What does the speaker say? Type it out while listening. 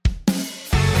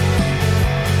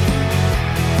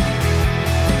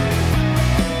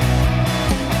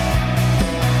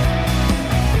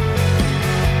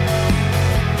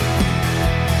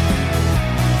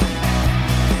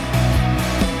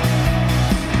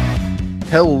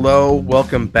Hello,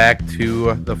 welcome back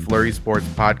to the Flurry Sports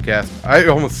Podcast. I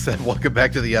almost said welcome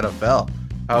back to the NFL.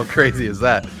 How crazy is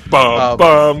that?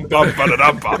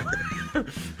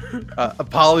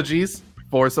 Apologies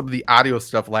for some of the audio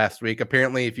stuff last week.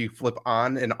 Apparently, if you flip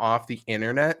on and off the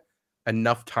internet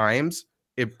enough times,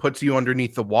 it puts you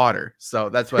underneath the water. So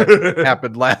that's what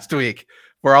happened last week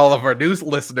for all of our news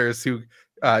listeners who,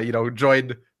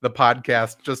 joined the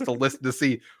podcast just to listen to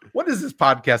see what is this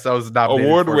podcast I was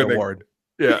nominated for an award.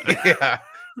 Yeah. Yeah.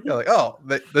 You're like, oh,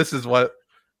 this is what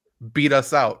beat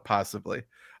us out, possibly.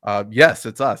 Yes,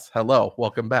 it's us. Hello,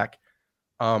 welcome back.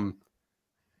 But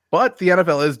the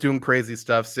NFL is doing crazy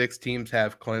stuff. 6 teams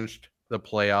have clinched the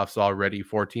playoffs already.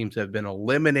 4 teams have been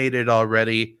eliminated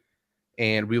already.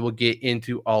 And we will get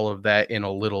into all of that in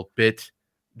a little bit.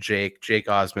 Jake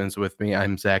Osmond's with me.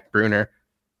 I'm Zach Bruner,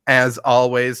 as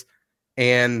always.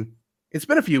 And it's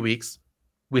been a few weeks.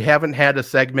 We haven't had a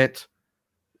segment,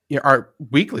 our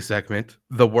weekly segment,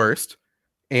 The Worst.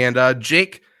 And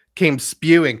Jake came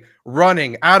spewing,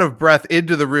 running, out of breath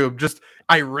into the room, just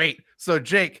irate. So,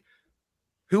 Jake,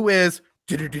 who is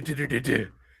you're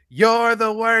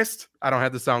the worst? I don't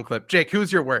have the sound clip. Jake, who's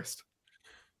your worst?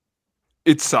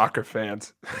 It's soccer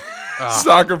fans.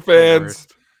 Soccer fans,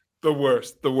 the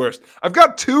worst. I've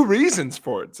got 2 reasons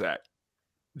for it, Zach.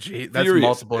 Gee, that's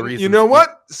multiple reasons. You know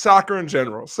what? Soccer in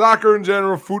general,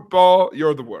 football,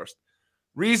 you're the worst.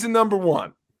 Reason number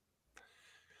 1.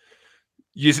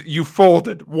 You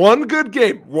folded one good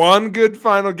game, one good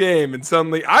final game, and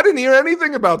suddenly I didn't hear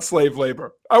anything about slave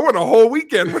labor. I went a whole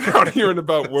weekend without hearing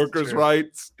about workers'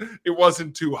 rights. It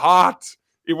wasn't too hot.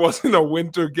 It wasn't a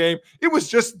winter game. It was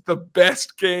just the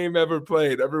best game ever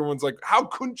played. Everyone's like, how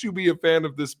couldn't you be a fan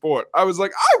of this sport? I was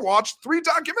like, I watched 3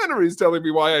 documentaries telling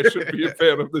me why I should be a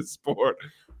fan of this sport.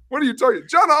 What are you talking?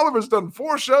 John Oliver's done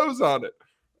 4 shows on it.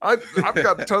 I've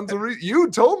got tons of you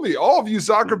told me, all of you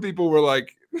soccer people were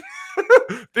like,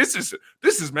 this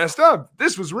is messed up.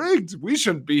 This was rigged. We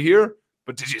shouldn't be here.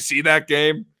 But did you see that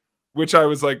game? Which I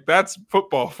was like, that's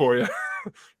football for you.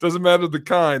 Doesn't matter the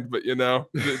kind, but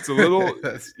it's a little,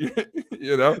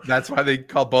 That's why they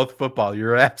call both football.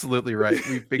 You're absolutely right.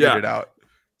 We figured it out.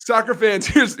 Soccer fans,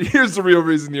 here's the real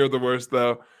reason you're the worst,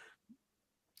 though.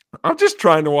 I'm just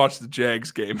trying to watch the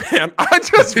Jags game, man. I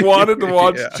just wanted to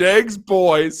watch Jags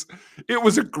boys. It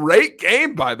was a great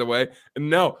game, by the way. And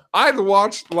no, I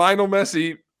watched Lionel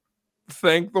Messi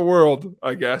thank the world,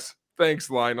 I guess. Thanks,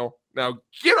 Lionel. Now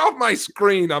get off my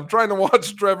screen. I'm trying to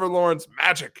watch Trevor Lawrence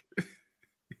magic.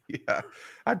 Yeah.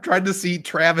 I'm trying to see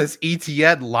Travis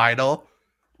Etienne, Lionel.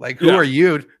 Like, who are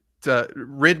you to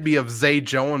rid me of Zay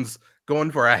Jones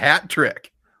going for a hat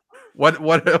trick? What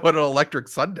an electric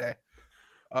Sunday.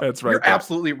 That's right. You're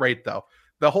absolutely right, though.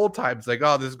 The whole time it's like,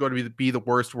 oh, this is going to be the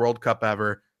worst World Cup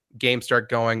ever. Games start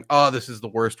going, oh, this is the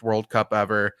worst World Cup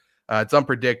ever. It's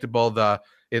unpredictable.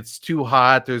 It's too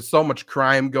hot. There's so much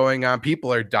crime going on.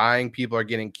 People are dying. People are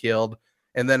getting killed.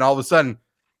 And then all of a sudden,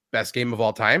 best game of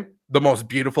all time. The most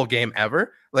beautiful game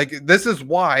ever. Like, this is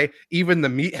why even the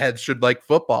meatheads should like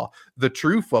football, the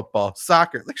true football,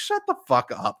 soccer. Like, shut the fuck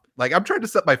up. Like, I'm trying to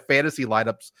set my fantasy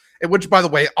lineups, which, by the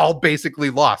way, all basically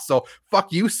lost. So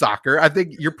fuck you, soccer. I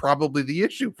think you're probably the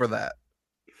issue for that.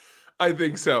 I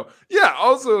think so. Yeah.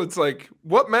 Also, it's like,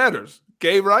 what matters?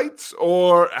 Gay rights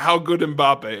or how good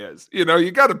Mbappe is?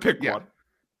 You got to pick one.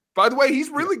 By the way, he's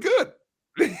really good.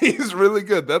 He's really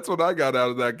good. That's what I got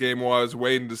out of that game while I was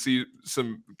waiting to see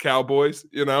some Cowboys,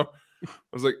 I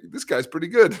was like, this guy's pretty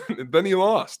good. And then he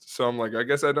lost. So I'm like, I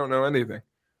guess I don't know anything.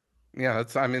 Yeah,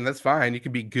 that's fine. You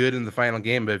can be good in the final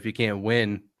game, but if you can't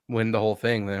win the whole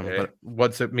thing, then but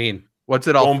what's it mean? What's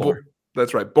it all for?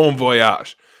 That's right. Bon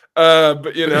voyage. But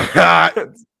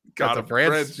that's a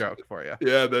France joke for you.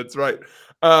 Yeah, that's right.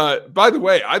 By the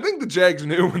way, I think the Jags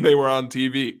knew when they were on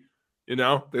TV. They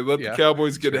let the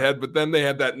Cowboys get ahead, but then they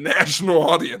had that national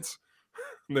audience.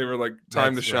 And they were like,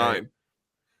 time to shine.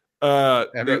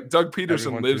 Doug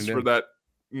Peterson lives for that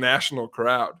national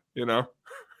crowd,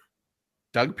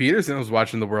 Doug Peterson was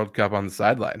watching the World Cup on the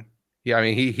sideline. Yeah, I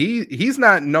mean, he's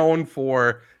not known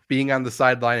for being on the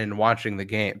sideline and watching the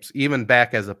games, even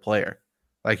back as a player.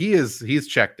 Like, he's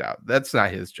checked out. That's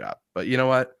not his job. But you know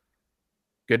what?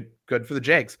 Good for the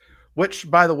Jags. Which,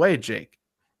 by the way, Jake,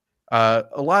 a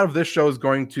lot of this show is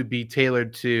going to be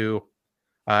tailored to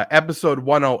episode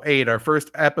 108, our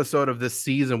first episode of this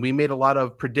season. We made a lot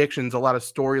of predictions, a lot of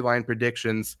storyline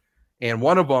predictions, and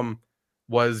one of them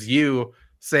was you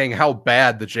saying how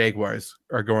bad the Jaguars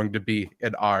are going to be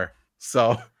in R.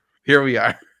 So here we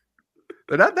are.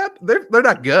 They're not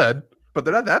good, but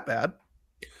they're not that bad.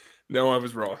 No, I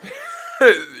was wrong.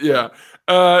 Yeah.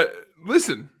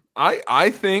 Listen,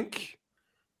 I think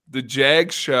the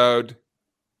Jags showed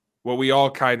what we all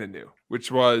kind of knew,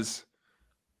 which was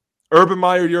Urban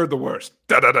Meyer, you're the worst.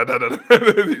 Hit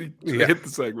the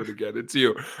segment again. It's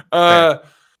you. I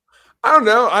don't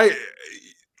know.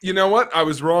 You know what? I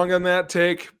was wrong on that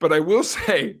take, but I will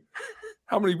say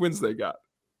how many wins they got.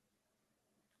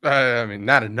 I mean,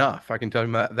 not enough. I can tell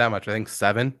you that much. I think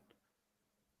 7.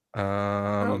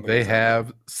 They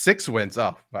have 6 wins.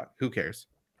 Oh, but who cares?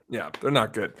 Yeah, they're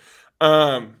not good.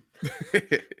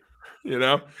 You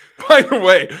know, by the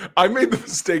way, I made the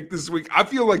mistake this week. I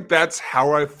feel like that's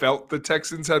how I felt the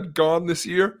Texans had gone this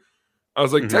year. I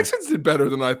was like, Texans did better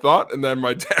than I thought. And then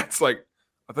my dad's like,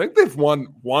 I think they've won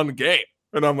 1 game.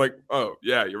 And I'm like, oh,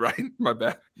 yeah, you're right. My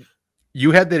bad.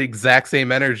 You had that exact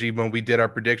same energy when we did our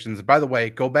predictions. By the way,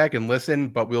 go back and listen,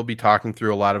 but we'll be talking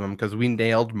through a lot of them because we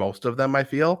nailed most of them, I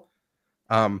feel.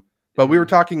 But we were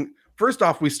talking, first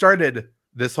off, we started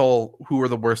this whole who are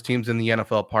the worst teams in the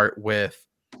NFL part with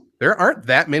there aren't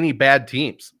that many bad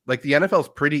teams. Like the NFL's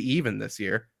pretty even this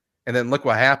year. And then look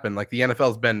what happened. Like the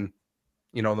NFL's been,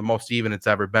 the most even it's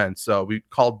ever been. So we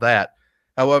called that.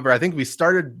 However, I think we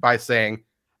started by saying,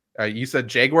 you said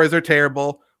Jaguars are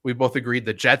terrible. We both agreed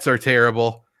the Jets are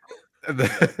terrible. And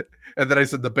then I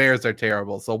said the Bears are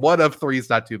terrible. So 1 of 3 is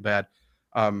not too bad.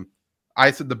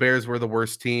 I said the Bears were the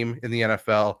worst team in the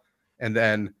NFL. And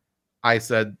then I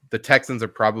said the Texans are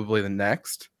probably the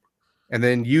next. And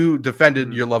then you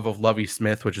defended your love of Lovie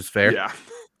Smith, which is fair. Yeah.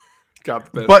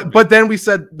 Got the best but then we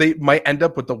said they might end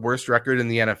up with the worst record in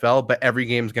the NFL, but every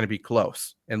game's going to be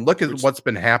close. And look at what's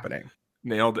been happening.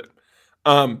 Nailed it.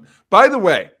 By the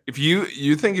way, if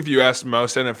you think if you asked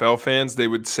most NFL fans, they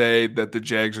would say that the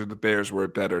Jags or the Bears were a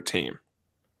better team.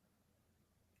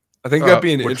 I think that'd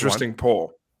be an interesting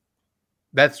poll.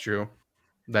 That's true.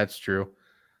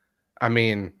 I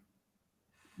mean,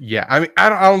 yeah. I mean, I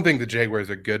don't think the Jaguars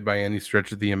are good by any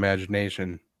stretch of the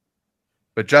imagination.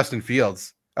 But Justin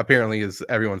Fields apparently is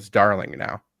everyone's darling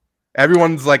now.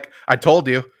 Everyone's like, I told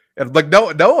you. And like,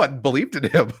 no one believed in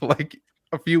him like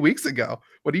a few weeks ago.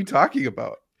 What are you talking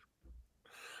about?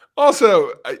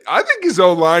 Also, I think his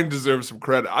O-line deserves some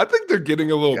credit. I think they're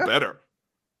getting a little better.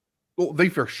 Well, they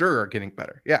for sure are getting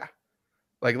better. Yeah.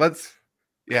 Like,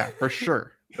 for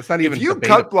sure. That's not even. If you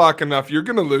cut block enough, you're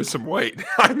going to lose some weight.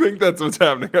 I think that's what's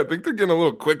happening. I think they're getting a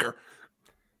little quicker.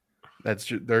 That's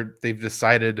true. They've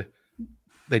decided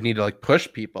they need to like push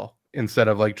people instead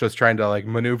of like just trying to like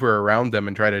maneuver around them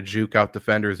and try to juke out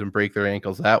defenders and break their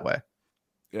ankles that way.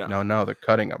 Yeah. No, they're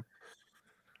cutting them.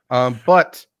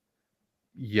 But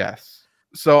yes.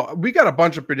 So we got a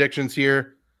bunch of predictions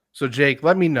here. So Jake,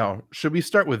 let me know. Should we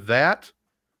start with that?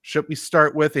 Should we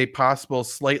start with a possible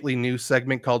slightly new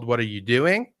segment called What Are You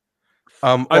Doing?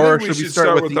 Or should we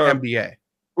start with the NBA?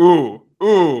 Ooh.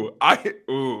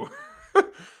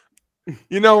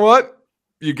 You know what?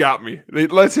 You got me.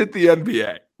 Let's hit the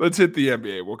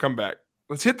NBA. We'll come back.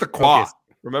 Let's hit the quad. Okay.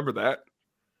 Remember that?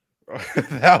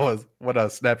 That was what a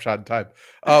snapshot in time.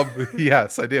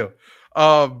 Yes, I do.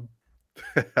 I'm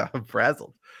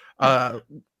frazzled.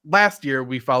 Last year,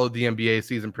 we followed the NBA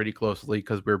season pretty closely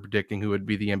because we were predicting who would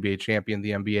be the NBA champion,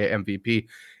 the NBA MVP.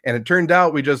 And it turned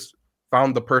out we just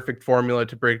found the perfect formula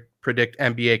to predict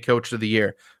NBA Coach of the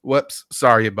Year. Whoops,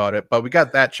 sorry about it. But we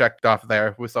got that checked off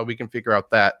there so we can figure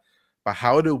out that. But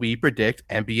how do we predict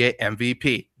NBA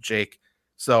MVP, Jake?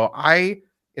 So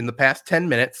in the past 10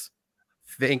 minutes,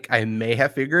 think I may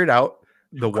have figured out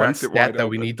the one stat that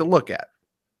we need to look at.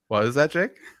 What is that,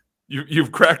 Jake?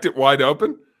 You've cracked it wide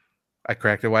open? I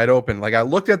cracked it wide open. Like I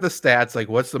looked at the stats, like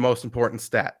what's the most important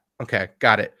stat? Okay,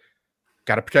 got it.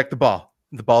 Got to protect the ball.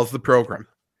 The ball's the program.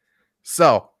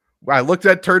 So I looked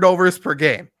at turnovers per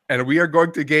game, and we are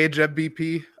going to gauge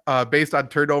MVP based on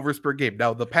turnovers per game.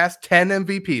 Now, the past 10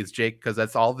 MVPs, Jake, because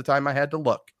that's all the time I had to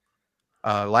look.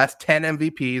 Last 10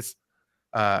 MVPs,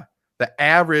 the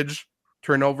average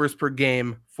turnovers per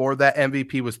game for that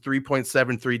MVP was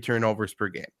 3.73 turnovers per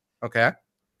game. Okay.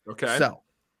 So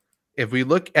if we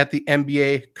look at the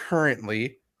NBA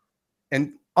currently,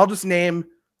 and I'll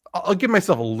give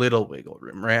myself a little wiggle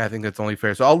room, right? I think that's only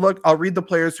fair. So I'll read the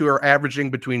players who are averaging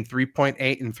between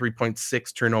 3.8 and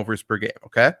 3.6 turnovers per game.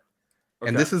 Okay.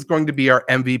 And this is going to be our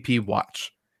MVP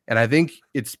watch. And I think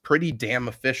it's pretty damn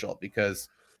official because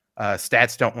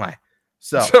stats don't lie.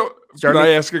 So can I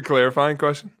ask a clarifying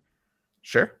question?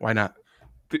 Sure. Why not?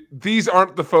 These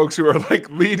aren't the folks who are like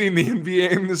leading the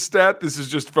NBA in the stat. This is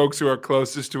just folks who are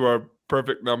closest to our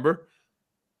perfect number.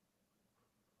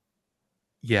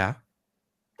 Yeah.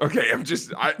 Okay.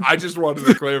 I just wanted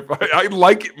to clarify. I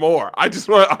like it more. I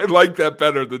like that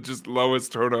better than just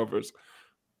lowest turnovers.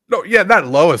 No, yeah, not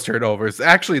lowest turnovers.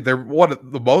 Actually, they're one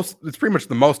of the most. It's pretty much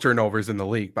the most turnovers in the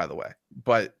league, by the way.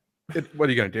 But What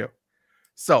are you going to do?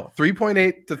 So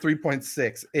 3.8 to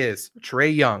 3.6 is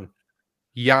Trae Young,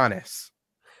 Giannis,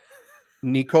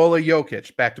 Nikola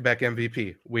Jokic, back-to-back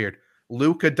MVP. Weird.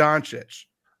 Luka Doncic,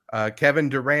 Kevin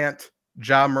Durant,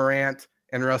 Ja Morant,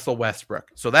 and Russell Westbrook.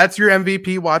 So that's your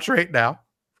MVP watch right now.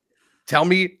 Tell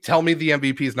me the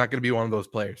MVP is not going to be one of those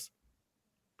players.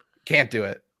 Can't do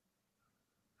it.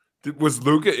 Was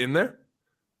Luka in there?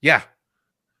 Yeah.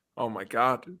 Oh my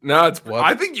God. No,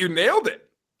 I think you nailed it.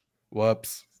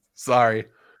 Whoops. Sorry.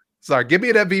 Give me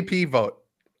an MVP vote.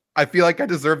 I feel like I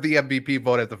deserve the MVP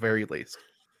vote at the very least.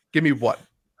 Give me one.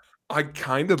 I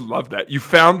kind of love that. You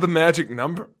found the magic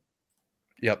number.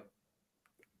 Yep.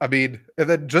 I mean, and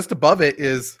then just above it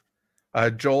is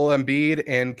Joel Embiid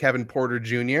and Kevin Porter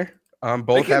Jr.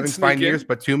 Both having fine years,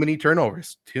 but too many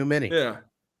turnovers. Too many. Yeah.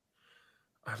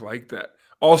 I like that.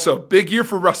 Also, big year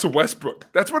for Russell Westbrook.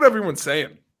 That's what everyone's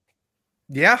saying.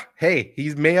 Yeah. Hey,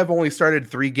 he may have only started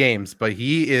 3 games, but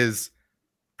he is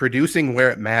producing where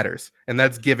it matters, and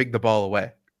that's giving the ball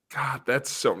away. God, that's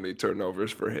so many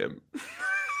turnovers for him.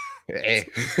 Hey,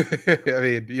 I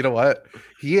mean, you know what?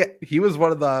 He was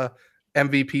one of the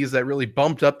MVPs that really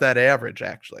bumped up that average,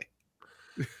 actually.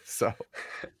 So,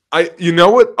 you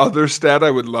know what other stat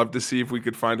I would love to see if we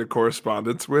could find a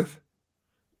correspondence with?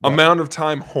 What? Amount of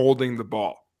time holding the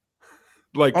ball.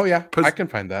 Like, oh yeah, I can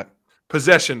find that.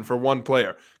 Possession for one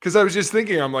player. Because I was just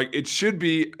thinking, I'm like, it should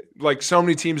be like so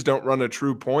many teams don't run a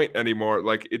true point anymore.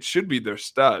 Like, it should be their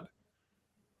stud.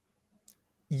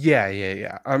 Yeah.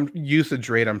 Usage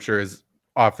rate, I'm sure, is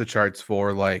off the charts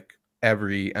for like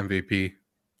every MVP.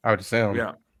 I would assume.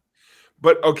 Yeah.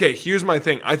 But okay, here's my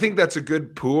thing. I think that's a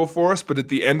good pool for us. But at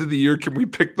the end of the year, can we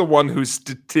pick the one who's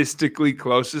statistically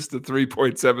closest to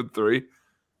 3.73?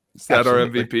 Is that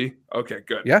Absolutely. Our MVP? Okay,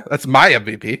 good. Yeah, that's my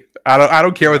MVP. I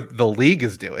don't care what the league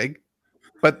is doing,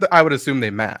 but I would assume they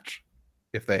match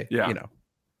if they,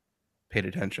 paid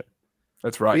attention.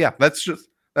 That's right. But yeah,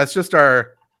 that's just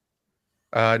our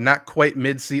not quite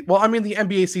mid-season. Well, I mean, the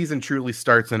NBA season truly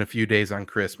starts in a few days on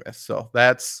Christmas, so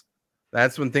that's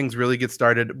when things really get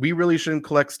started. We really shouldn't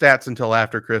collect stats until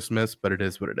after Christmas, but it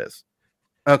is what it is.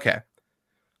 Okay.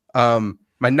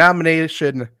 My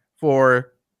nomination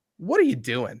for what are you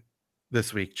doing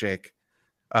this week, Jake?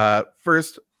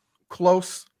 First,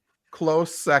 close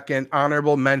second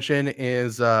honorable mention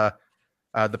is the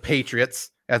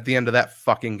Patriots at the end of that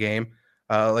fucking game.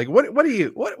 What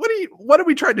are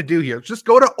we trying to do here? Just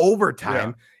go to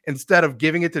overtime instead of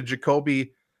giving it to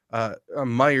Jacoby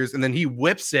Myers, and then he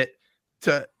whips it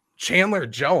to Chandler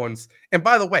Jones. And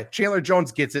by the way, Chandler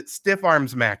Jones gets it. Stiff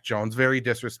arms Mac Jones. Very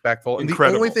disrespectful. Incredible.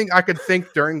 And the only thing I could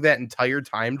think during that entire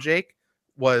time, Jake,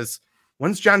 was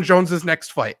when's John Jones's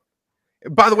next fight?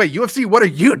 By the way, UFC, what are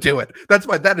you doing? That's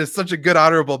why that is such a good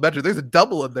honorable mention. There's a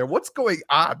double in there. What's going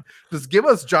on? Just give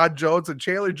us John Jones and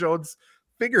Chandler Jones.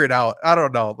 Figure it out. I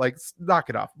don't know. Like, knock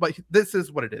it off. But this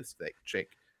is what it is,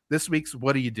 Jake. This week's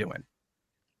What Are You Doing?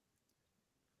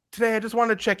 Today, I just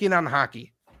wanted to check in on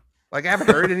hockey. Like, I haven't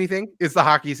heard anything. Is the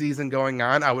hockey season going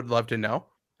on? I would love to know.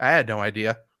 I had no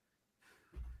idea.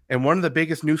 And one of the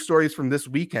biggest news stories from this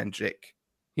weekend, Jake.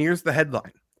 Here's the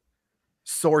headline.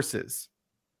 Sources.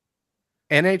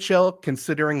 NHL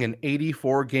considering an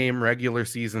 84-game regular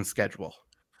season schedule.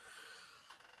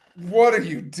 What are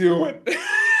you doing?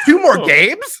 2 more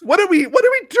games? What are we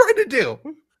trying to do?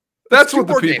 That's what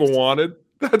the people wanted.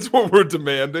 That's what we're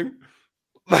demanding.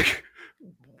 Like,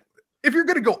 if you're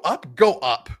going to go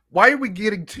up. Why are we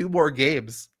getting 2 more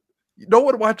games? No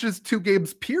one watches 2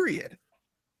 games, period.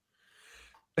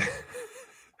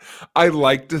 I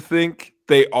like to think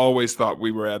they always thought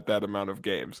we were at that amount of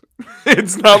games.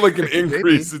 It's not like an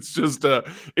increase. It's just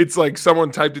it's like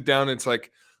someone typed it down. And it's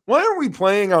like, why aren't we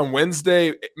playing on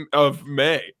Wednesday of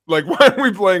May? Like, why aren't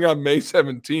we playing on May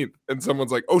 17th? And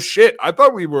someone's like, oh shit, I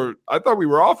thought we were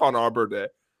off on Arbor Day.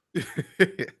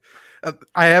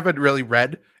 I haven't really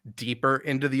read deeper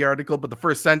into the article, but the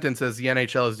first sentence says the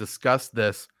NHL has discussed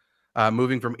this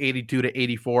moving from 82 to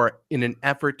 84 in an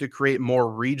effort to create more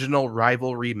regional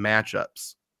rivalry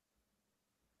matchups.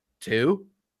 2?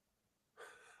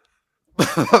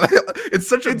 It's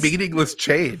such a meaningless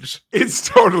change. It's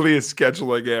totally a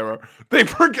scheduling error. They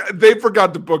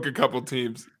forgot to book a couple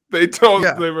teams. They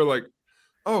were like,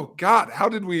 oh God, how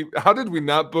did we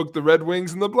not book the Red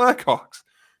Wings and the Blackhawks?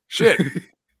 Shit.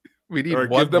 We need or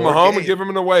one give them more a home game. and give them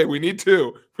an away. We need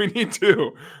 2.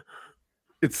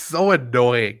 It's so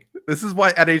annoying. This is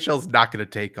why NHL's not going to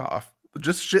take off.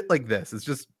 Just shit like this. It's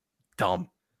just dumb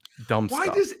stuff. Why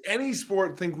does any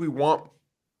sport think we want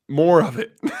more of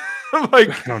it?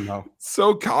 Like, I don't know.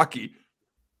 So cocky.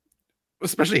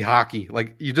 Especially hockey.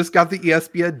 Like, you just got the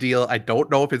ESPN deal. I don't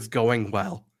know if it's going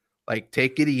well. Like,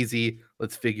 take it easy.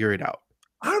 Let's figure it out.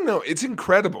 I don't know. It's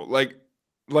incredible. Like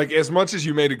as much as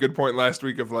you made a good point last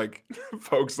week of like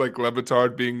folks like Le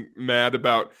Batard being mad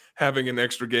about having an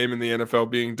extra game in the NFL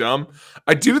being dumb,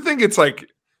 I do think it's like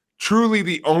truly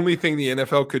the only thing the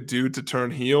NFL could do to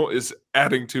turn heel is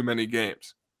adding too many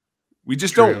games. We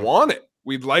just don't want it.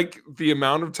 We'd like the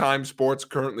amount of time sports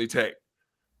currently take.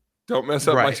 Don't mess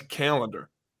up my calendar.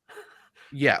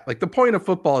 Yeah, like the point of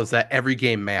football is that every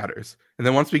game matters. And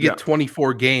then once we get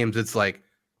 24 games, it's like,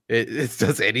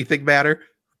 does anything matter?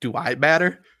 Do I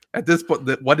matter? At this point,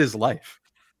 what is life?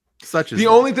 Such as the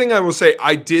only thing I will say,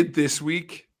 I did this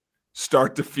week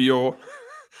start to feel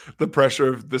the pressure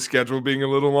of the schedule being a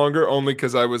little longer, only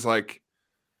because I was like,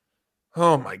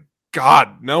 oh my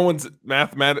God,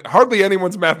 hardly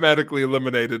anyone's mathematically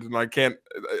eliminated, and I can't,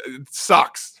 it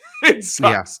sucks. It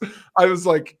sucks. Yeah. I was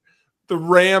like, the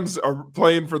Rams are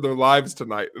playing for their lives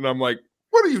tonight. And I'm like,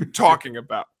 what are you talking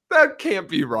about? That can't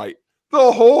be right.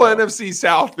 The whole NFC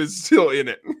South is still in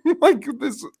it. Like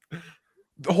this.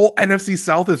 The whole NFC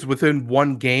South is within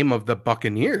one game of the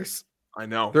Buccaneers. I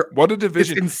know. What a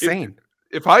division. It's insane.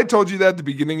 If I told you that at the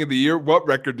beginning of the year, what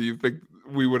record do you think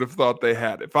we would have thought they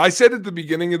had? If I said at the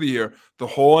beginning of the year, the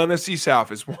whole NFC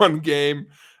South is one game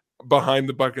behind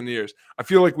the Buccaneers, I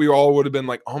feel like we all would have been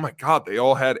like, oh my God, they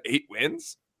all had 8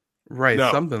 wins? Right,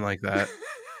 no. Something like that.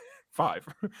 5.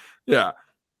 Yeah.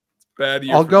 Bad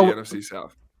year for the NFC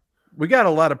South. We got a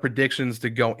lot of predictions to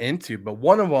go into, but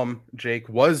one of them, Jake,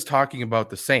 was talking about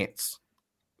the Saints.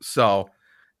 So,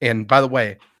 and by the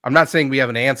way, I'm not saying we have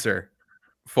an answer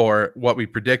for what we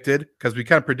predicted, because we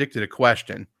kind of predicted a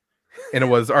question. And it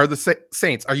was, are the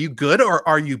Saints, are you good or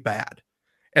are you bad?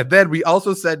 And then we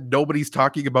also said nobody's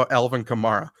talking about Alvin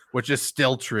Kamara, which is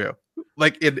still true.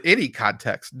 Like in any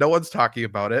context, no one's talking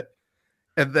about it.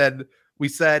 And then we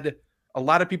said a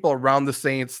lot of people around the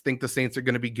Saints think the Saints are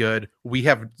going to be good. We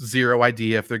have zero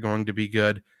idea if they're going to be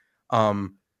good.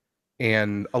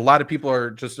 And a lot of people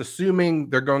are just assuming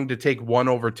they're going to take one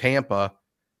over Tampa.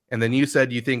 And then you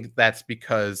said you think that's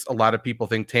because a lot of people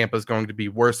think Tampa is going to be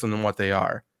worse than what they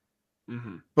are.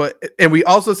 Mm-hmm. And we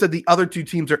also said the other two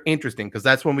teams are interesting because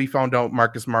that's when we found out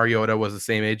Marcus Mariota was the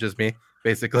same age as me,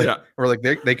 basically. Yeah. We're like,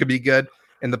 they could be good.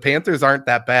 And the Panthers aren't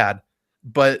that bad.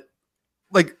 But,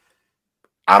 like,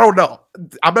 I don't know.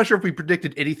 I'm not sure if we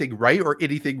predicted anything right or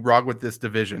anything wrong with this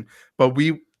division. But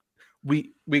we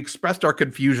expressed our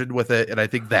confusion with it, and I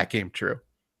think that came true.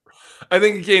 I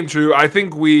think it came true. I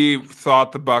think we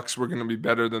thought the Bucs were going to be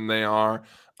better than they are.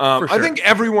 Sure. I think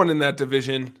everyone in that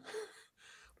division...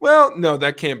 Well, no,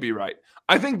 that can't be right.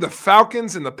 I think the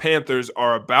Falcons and the Panthers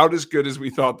are about as good as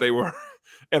we thought they were.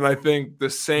 And I think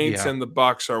the Saints and the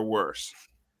Bucs are worse.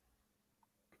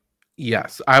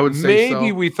 Yes, I would say so.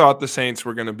 Maybe we thought the Saints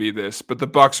were going to be this, but the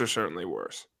Bucs are certainly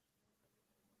worse.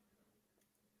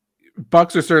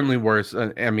 Bucs are certainly worse.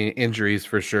 I mean, injuries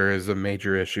for sure is a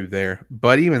major issue there.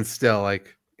 But even still,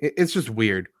 like, it's just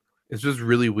weird. It's just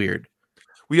really weird.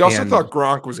 We also thought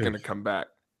Gronk was going to come back.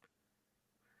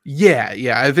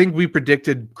 Yeah. I think we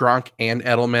predicted Gronk and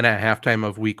Edelman at halftime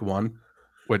of week 1,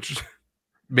 which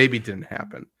maybe didn't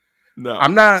happen. No.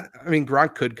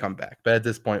 Gronk could come back, but at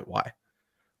this point, why?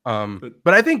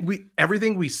 But I think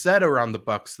everything we said around the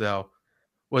Bucs, though,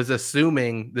 was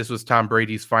assuming this was Tom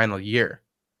Brady's final year.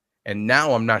 And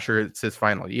now I'm not sure it's his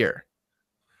final year.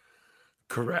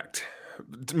 Correct.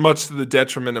 Much to the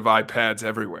detriment of iPads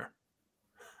everywhere.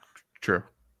 True.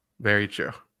 Very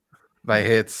true. Like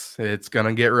it's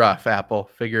gonna get rough, Apple.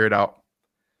 Figure it out.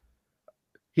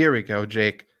 Here we go,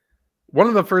 Jake. One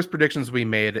of the first predictions we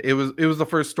made, it was the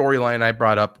first storyline I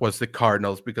brought up, was the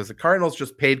Cardinals, because the Cardinals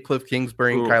just paid Cliff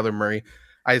Kingsbury and Kyler Murray.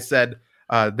 I said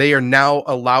they are now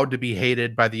allowed to be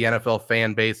hated by the NFL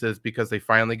fan bases because they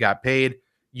finally got paid.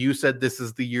 You said this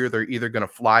is the year they're either going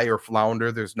to fly or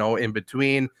flounder. There's no in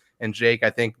between. And Jake, I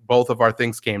think both of our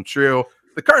things came true.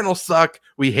 The Cardinals suck.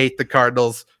 We hate the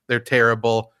Cardinals. They're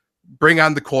terrible. Bring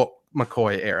on the Colt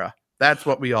McCoy era. That's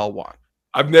what we all want.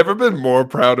 I've never been more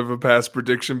proud of a past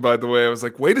prediction, by the way. I was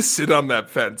like, way to sit on that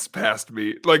fence past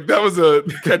me. Like, that was a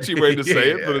catchy way to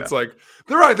say it, but it's like,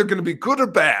 they're either going to be good or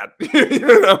bad.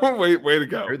 Way to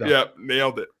go. Yeah,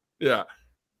 nailed it. Yeah.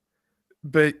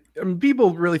 But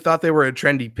people really thought they were a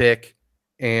trendy pick.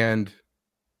 And,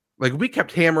 like, we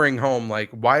kept hammering home, like,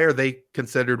 why are they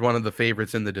considered one of the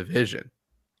favorites in the division?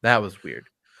 That was weird.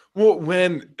 Well,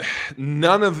 when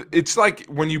it's like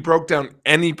when you broke down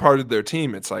any part of their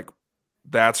team, it's like,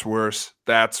 that's worse.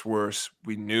 That's worse.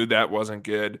 We knew that wasn't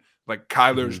good. Like,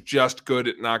 Kyler's just good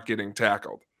at not getting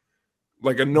tackled.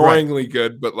 Like, annoyingly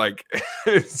good, but like,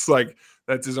 it's like,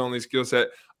 that's his only skill set.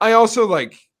 I also,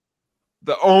 like,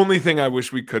 The only thing I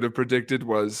wish we could have predicted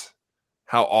was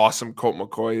how awesome Colt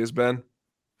McCoy has been.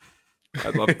 I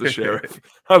love the Sheriff.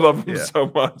 I love him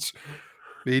so much.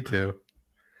 Me too.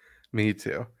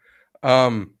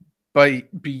 But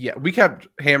yeah, we kept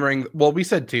hammering. Well, we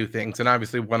said two things, and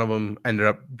obviously one of them ended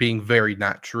up being very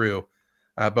not true.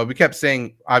 But we kept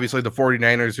saying, obviously, the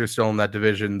 49ers are still in that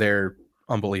division. They're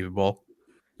unbelievable.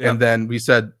 Yeah. And then we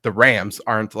said the Rams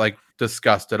aren't like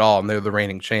discussed at all, and they're the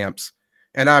reigning champs.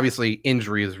 And obviously,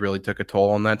 injuries really took a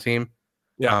toll on that team.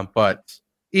 Yeah. But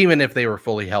even if they were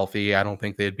fully healthy, I don't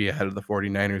think they'd be ahead of the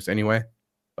 49ers anyway.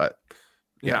 But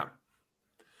yeah.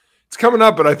 It's coming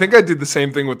up, but I think I did the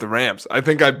same thing with the Rams. I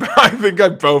think I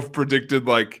both predicted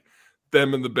like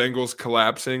them and the Bengals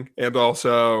collapsing, and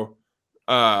also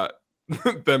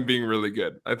them being really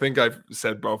good. I think I've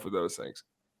said both of those things.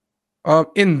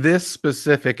 In this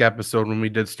specific episode, when we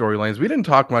did storylines, we didn't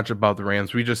talk much about the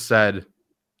Rams. We just said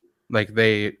like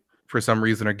they, for some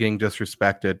reason, are getting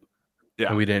disrespected. Yeah,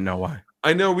 and we didn't know why.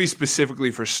 I know we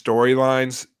specifically for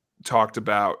storylines talked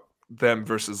about them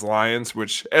versus Lions,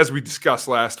 which, as we discussed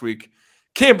last week,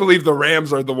 can't believe the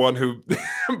Rams are the one who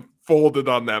folded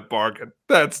on that bargain.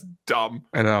 That's dumb.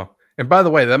 I know. And by the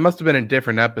way, that must have been a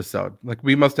different episode. Like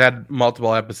we must have had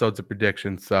multiple episodes of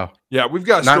predictions. So yeah, we've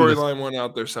got storyline one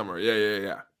out there somewhere.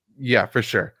 Yeah, for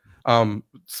sure.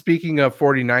 Speaking of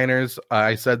 49ers,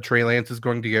 I said Trey Lance is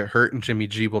going to get hurt and Jimmy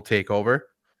G will take over.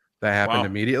 That happened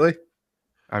immediately.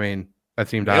 I mean, that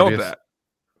seemed obvious. That.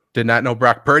 Did not know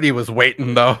Brock Purdy was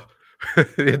waiting though.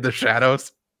 In the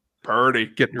shadows.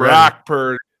 Get Brock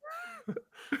Purdy.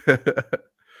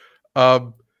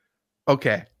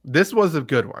 Okay. This was a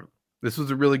good one. This was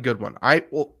a really good one.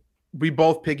 We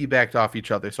both piggybacked off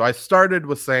each other. So I started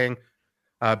with saying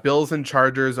Bills and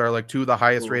Chargers are like two of the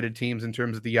highest rated teams in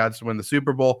terms of the odds to win the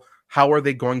Super Bowl. How are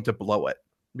they going to blow it?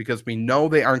 Because we know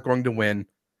they aren't going to win.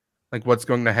 Like what's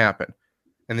going to happen?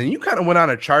 And then you kind of went on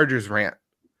a Chargers rant.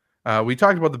 We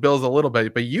talked about the Bills a little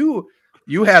bit, but you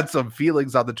had some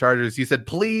feelings on the Chargers. You said,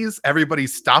 please, everybody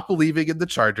stop believing in the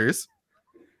Chargers.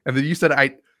 And then you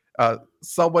said,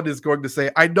 someone is going to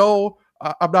say, I know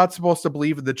I'm not supposed to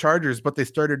believe in the Chargers, but they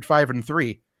started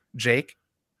 5-3. Jake,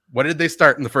 what did they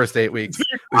start in the first 8 weeks?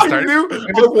 I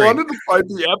wanted to find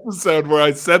the episode where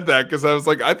I said that because I was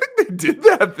like, I think they did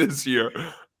that this year.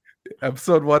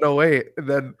 Episode 108. And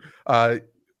then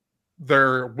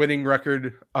their winning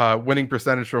record, winning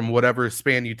percentage from whatever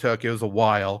span you took, it was a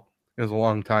while. It was a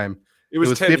long time. It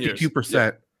was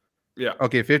 52%. Yeah.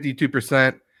 Okay,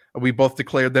 52%. We both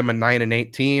declared them a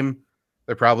 9-8 team.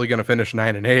 They're probably going to finish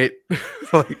 9-8.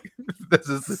 Like this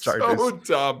is the Chargers. So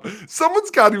dumb.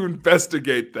 Someone's got to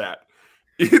investigate that.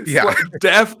 It's like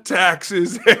death,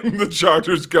 taxes, and the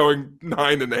Chargers going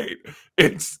 9-8.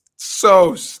 It's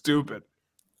so stupid.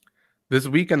 This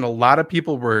weekend, a lot of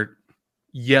people were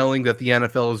yelling that the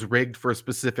NFL is rigged for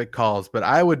specific calls, but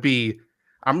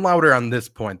I'm louder on this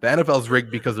point. The NFL is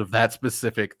rigged because of that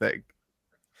specific thing.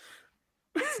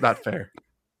 It's not fair.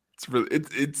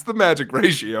 It's the magic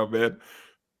ratio, man.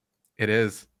 It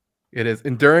is.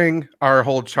 And during our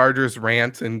whole Chargers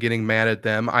rant and getting mad at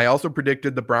them, I also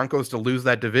predicted the Broncos to lose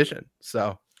that division.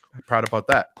 So I'm proud about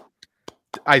that.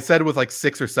 I said with like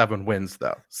 6 or 7 wins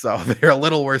though. So they're a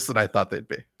little worse than I thought they'd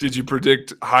be. Did you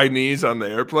predict high knees on the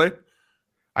airplane?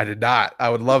 I did not. I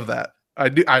would love that.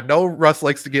 I know Russ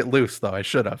likes to get loose though. I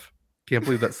should have. Can't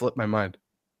believe that slipped my mind.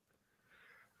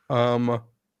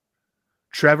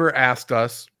 Trevor asked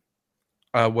us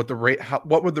what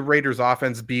would the Raiders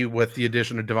offense be with the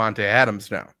addition of Devontae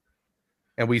Adams now?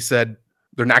 And we said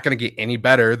they're not going to get any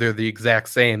better. They're the exact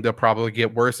same. They'll probably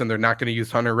get worse, and they're not going to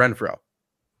use Hunter Renfrow.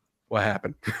 What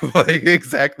happened? Like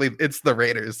exactly, it's the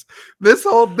Raiders. This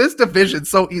division.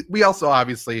 So we also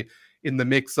obviously in the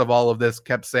mix of all of this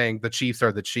kept saying the Chiefs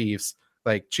are the Chiefs.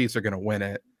 Like Chiefs are going to win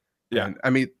it. Yeah, and, I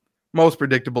mean, most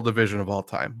predictable division of all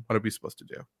time. What are we supposed to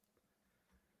do?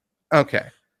 Okay.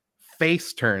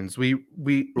 Face turns. We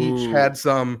each had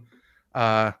some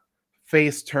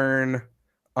face turn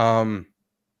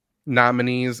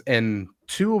nominees, and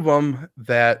 2 of them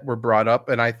that were brought up,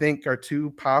 and I think are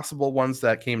 2 possible ones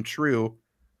that came true.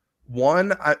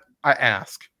 One, I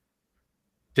ask,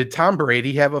 did Tom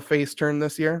Brady have a face turn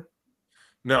this year?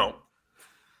 No.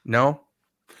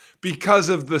 Because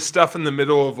of the stuff in the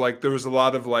middle of like, there was a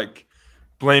lot of like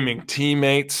blaming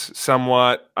teammates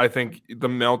somewhat. I think the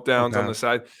meltdowns on the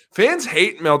side. Fans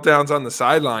hate meltdowns on the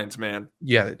sidelines, man.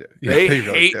 Yeah, they do. Yeah, they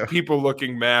hate people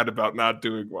looking mad about not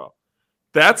doing well.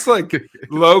 That's like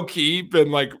low key been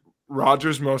like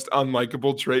Rodgers' most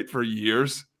unlikable trait for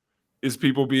years is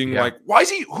people being like,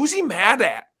 who's he mad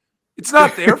at? It's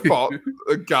not their fault.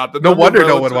 God, no wonder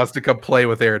no one wants to come play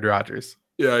with Aaron Rodgers.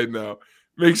 Yeah, I know.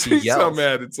 Makes He me so yells.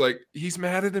 mad. It's like he's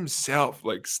mad at himself.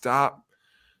 Like, stop.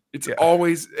 It's Yeah.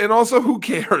 always, and also, who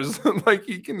cares? Like,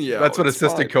 he can yell. That's what It's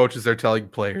assistant fine. coaches are telling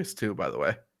players too, by the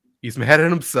way. He's mad at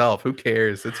himself. Who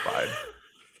cares? It's fine.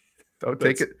 Don't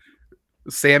take That's it.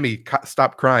 Sammy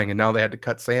stopped crying, and now they had to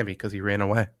cut Sammy because he ran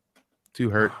away. Too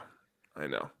hurt. I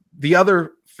know. The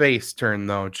other face turn,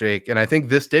 though, Jake, and I think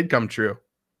this did come true.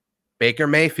 Baker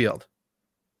Mayfield.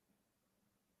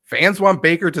 Fans want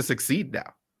Baker to succeed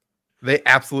now. They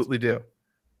absolutely do.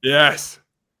 Yes.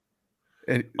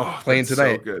 And Oh, playing that's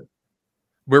tonight. so good.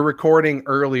 We're recording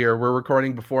earlier. We're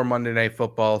recording before Monday Night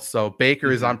Football. So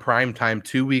Baker is on prime time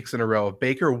 2 weeks in a row. If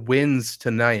Baker wins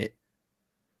tonight,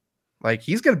 like,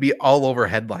 he's going to be all over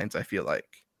headlines, I feel like.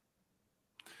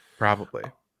 Probably.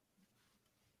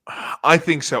 I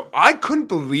think so. I couldn't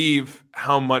believe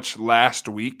how much last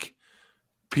week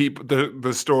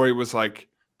the story was like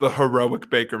the heroic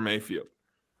Baker Mayfield.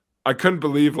 I couldn't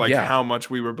believe how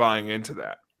much we were buying into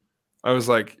that. I was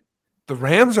like, the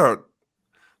Rams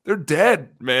they're dead,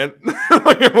 man.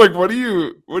 like, what are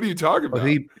you talking about? Well,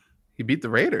 he beat the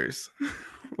Raiders.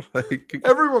 Like,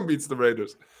 everyone beats the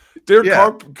Raiders. Derek Yeah.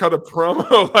 Carr cut a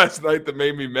promo last night that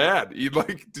made me mad.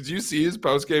 Did you see his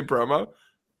post-game promo?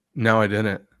 No, I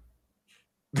didn't.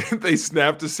 They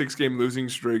snapped a 6-game losing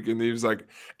streak, and he was like,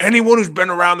 anyone who's been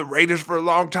around the Raiders for a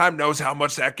long time knows how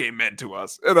much that game meant to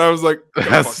us. And I was like, go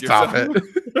fuck Stop yourself.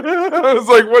 it. I was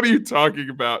like, what are you talking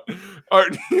about?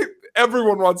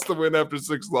 Everyone wants to win after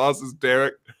 6 losses,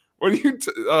 Derek. What are you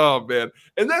oh, man.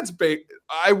 And that's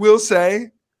I will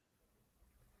say,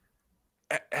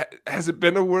 has it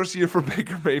been a worse year for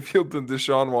Baker Mayfield than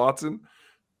Deshaun Watson?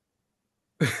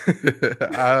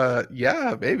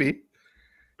 Yeah, maybe.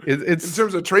 It's in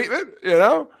terms of treatment, you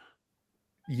know?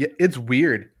 Yeah, it's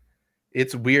weird.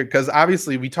 It's weird because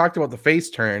obviously we talked about the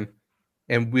face turn,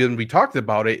 and when we talked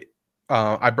about it,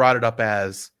 I brought it up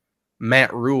as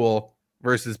Matt Rule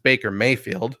versus Baker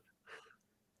Mayfield,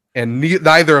 and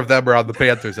neither of them are on the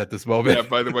Panthers at this moment. Yeah,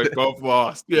 by the way, both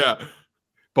lost. Yeah.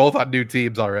 Both on new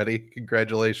teams already.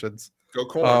 Congratulations. Go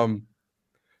Corn.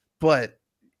 But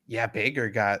yeah, Baker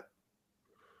got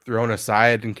thrown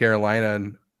aside in Carolina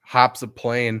and hops a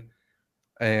plane,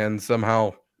 and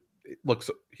somehow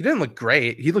he didn't look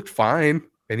great. He looked fine,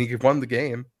 and he won the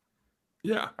game.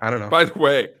 Yeah. I don't know. By the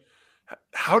way,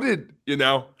 how did,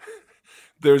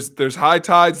 there's high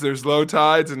tides, there's low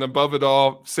tides, and above it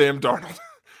all, Sam Darnold.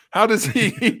 How does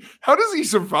he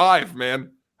survive,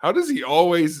 man? How does he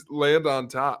always land on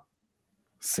top?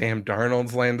 Sam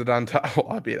Darnold's landed on top.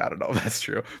 Well, I mean, I don't know if that's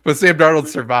true, but Sam Darnold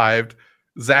survived.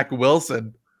 Zach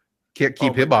Wilson can't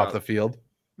keep him off the field.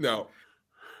 No.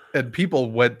 And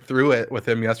people went through it with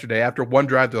him yesterday. After one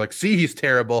drive, they're like, see, he's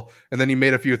terrible. And then he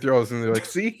made a few throws, and they're like,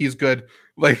 see, he's good.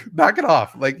 Like, knock it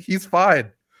off. Like, he's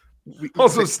fine. We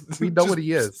know what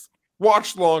he is.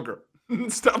 Watch longer.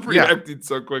 Stop reacting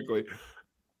so quickly.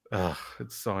 Ugh,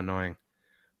 it's so annoying.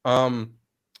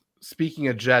 Speaking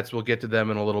of Jets, we'll get to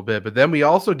them in a little bit. But then we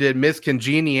also did Miss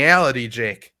Congeniality,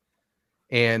 Jake.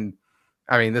 And,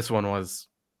 I mean, this one was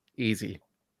easy.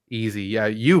 Yeah,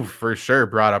 you for sure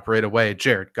brought up right away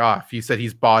Jared Goff. You said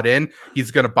he's bought in. He's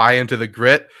going to buy into the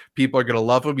grit. People are going to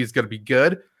love him. He's going to be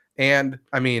good. And,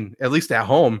 I mean, at least at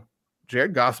home,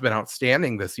 Jared Goff's been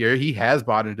outstanding this year. He has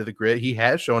bought into the grit. He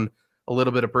has shown a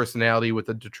little bit of personality with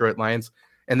the Detroit Lions.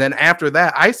 And then after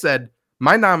that, I said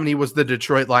my nominee was the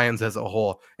Detroit Lions as a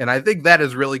whole. And I think that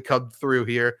has really come through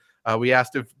here. We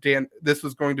asked if this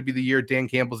was going to be the year Dan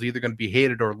Campbell's either going to be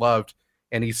hated or loved.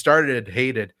 And he started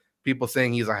hated. People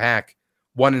saying he's a hack.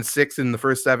 1-6 in the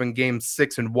first 7 games,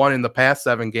 6-1 in the past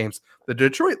 7 games. The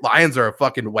Detroit Lions are a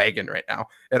fucking wagon right now,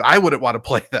 and I wouldn't want to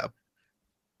play them.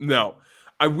 No.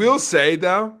 I will say,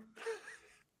 though,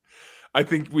 I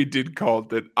think we did call it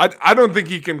that. I don't think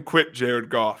he can quit Jared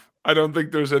Goff. I don't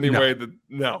think there's any way that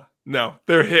no.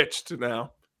 They're hitched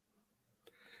now.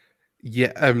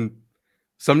 Yeah,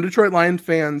 some Detroit Lions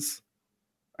fans,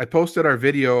 I posted our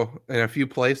video in a few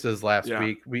places last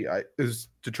week. As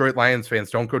Detroit Lions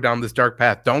fans, don't go down this dark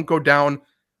path. Don't go down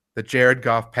the Jared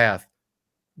Goff path.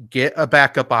 Get a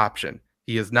backup option.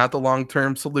 He is not the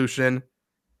long-term solution.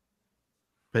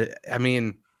 But, I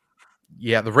mean,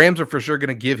 yeah, the Rams are for sure going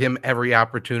to give him every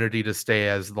opportunity to stay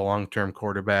as the long-term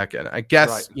quarterback. And I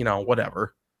guess,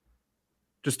 whatever.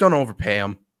 Just don't overpay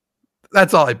him.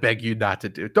 That's all I beg you not to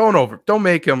do. Don't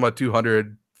make him a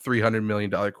 $200, $300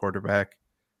 million quarterback.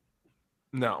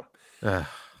 No.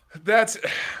 That's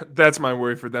my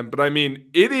worry for them. But I mean,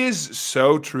 it is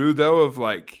so true though of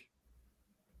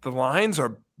the Lions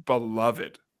are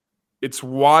beloved. It's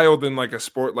wild in a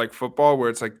sport like football where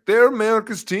it's they're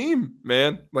America's team,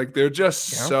 man. They're just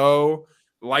so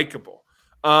likable.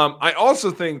 I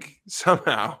also think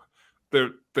somehow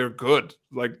they're good.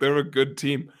 Like they're a good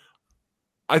team.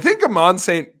 I think Amon-Ra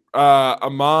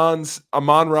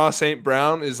St.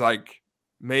 Brown is like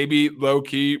maybe low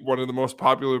key one of the most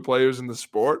popular players in the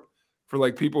sport for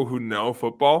like people who know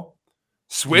football.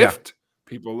 Swift,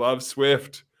 people love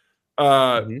Swift.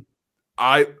 Mhm.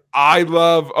 I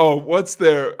love. Oh, what's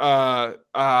their?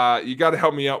 You got to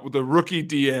help me out with the rookie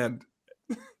D end.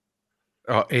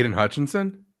 Oh, Aiden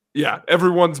Hutchinson. Yeah,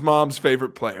 everyone's mom's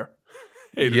favorite player.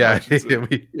 Aiden Yeah, Hutchinson.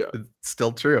 Yeah. it's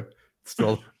still true.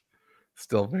 Still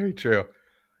very true.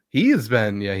 He has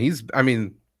been, yeah, I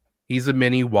mean, he's a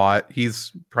mini Watt.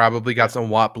 He's probably got some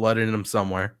Watt blood in him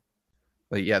somewhere.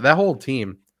 Like, yeah, that whole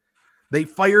team. They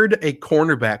fired a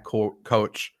cornerback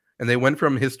coach, and they went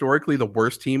from historically the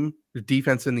worst team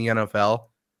defense in the NFL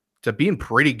to being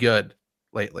pretty good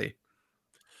lately.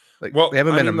 Like, Well, they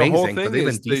haven't been the whole amazing, but thing they've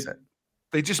is been decent.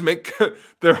 they just make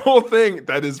their whole thing.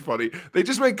 That is funny. They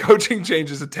just make coaching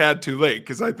changes a tad too late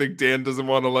because I think Dan doesn't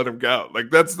want to let him go. Like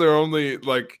that's their only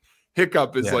like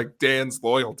hiccup is Yeah. like Dan's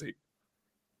loyalty.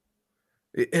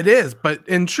 It is, but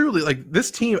and truly, like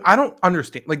this team, I don't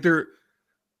understand. Like their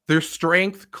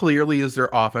strength clearly is their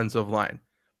offensive line,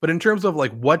 but in terms of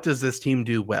like what does this team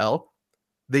do well,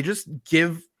 they just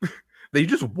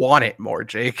want it more,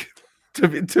 Jake.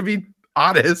 To be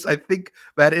honest, I think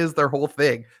that is their whole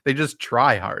thing. They just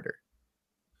try harder.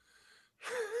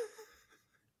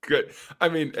 Good. I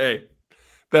mean, hey,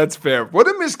 that's fair. What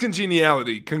a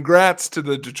miscongeniality. Congrats to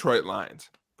the Detroit Lions,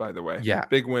 by the way. Yeah.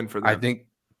 Big win for them. I think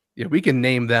we can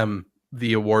name them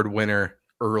the award winner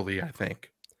early, I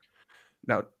think.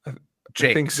 Now,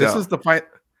 Jake, think so. this is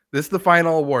the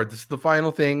final award. This is the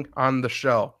final thing on the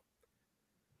show.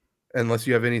 Unless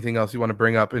you have anything else you want to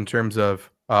bring up in terms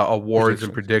of awards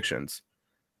and predictions.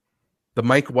 The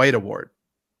Mike White Award.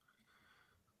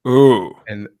 Ooh.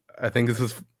 And I think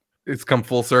it's come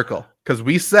full circle because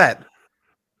we said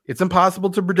it's impossible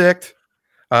to predict.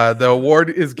 The award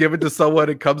is given to someone.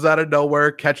 It comes out of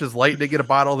nowhere, catches lightning in a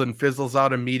bottle, then fizzles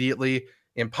out immediately.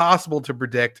 Impossible to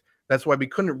predict. That's why we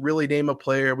couldn't really name a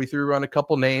player. We threw around a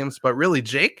couple names, but really,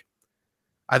 Jake,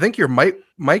 I think you're Mike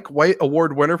White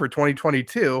Award winner for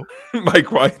 2022.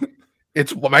 Mike White.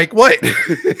 It's Mike White.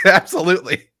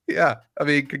 Absolutely. Yeah. I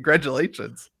mean,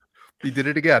 congratulations. You did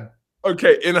it again.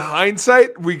 Okay, in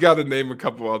hindsight, we got to name a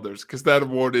couple others because that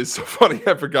award is so funny.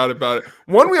 I forgot about it.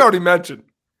 One we already mentioned.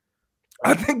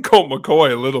 I think Colt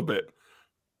McCoy a little bit.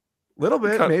 Little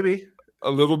bit, maybe. A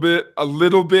little bit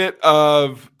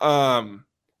of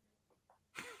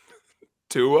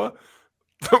Tua.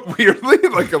 Weirdly,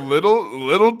 like a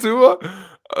little Tua.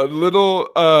 A little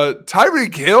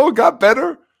Tyreek Hill got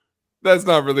better. That's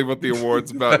not really what the award's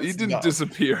about. He didn't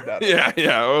disappear.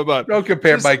 Yeah. Hold on. Don't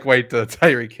compare Mike White to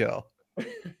Tyreek Hill.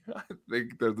 I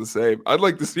think they're the same. I'd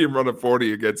like to see him run a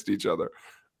 40 against each other.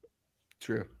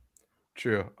 True.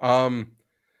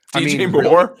 DJ Moore.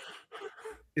 Really,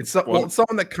 it's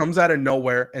someone that comes out of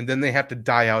nowhere and then they have to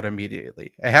die out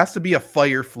immediately. It has to be a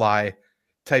Firefly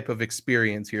type of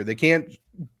experience here. They can't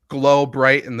glow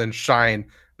bright and then shine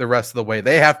the rest of the way.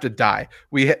 They have to die.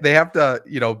 They have to,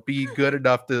 be good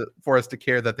enough for us to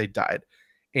care that they died.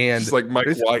 And just like Mike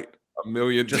White, a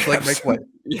million. Just like Mike White.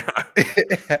 Yeah,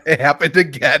 it happened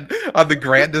again on the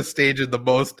grandest stage in the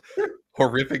most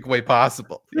horrific way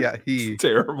possible. Yeah, it's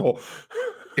terrible.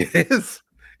 It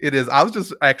is. I was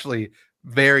just actually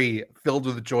very filled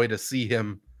with joy to see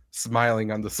him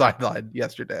smiling on the sideline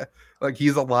yesterday. Like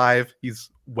he's alive. He's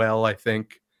well, I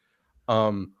think.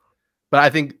 But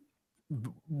I think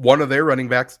one of their running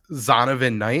backs,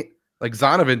 Zonovan Knight. Like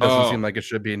Zonovan doesn't seem like it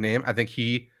should be a name. I think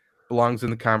he belongs in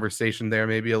the conversation there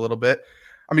maybe a little bit.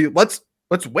 I mean, let's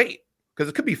wait because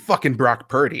it could be fucking Brock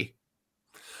Purdy.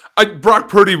 Brock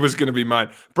Purdy was going to be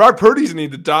mine. Brock Purdy's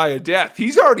need to die a death.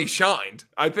 He's already shined.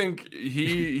 I think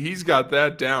he's got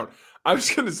that down. I was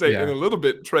going to say in a little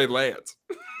bit Trey Lance.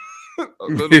 A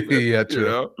little bit, yeah,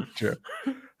 true. True.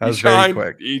 That was shined,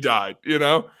 very quick. He died.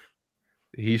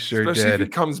 He sure Especially did. if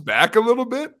he comes back a little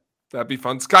bit, that'd be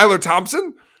fun. Skylar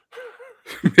Thompson.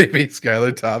 Maybe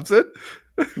Skylar Thompson.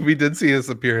 We did see his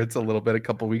appearance a little bit a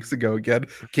couple weeks ago. Again,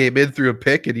 came in through a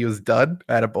pick and he was done.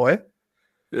 Attaboy.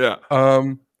 Yeah.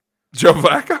 Joe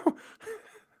Flacco?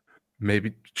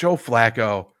 Maybe Joe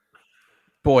Flacco.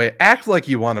 Boy, act like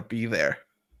you want to be there,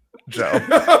 Joe.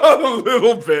 A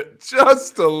little bit.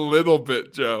 Just a little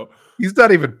bit, Joe. He's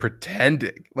not even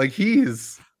pretending. Like he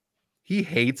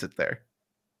hates it there.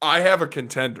 I have a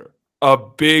contender. A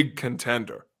big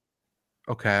contender.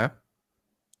 Okay.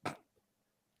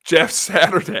 Jeff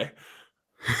Saturday.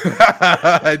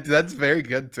 That's very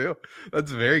good too.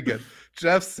 That's very good.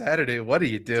 Jeff Saturday, what are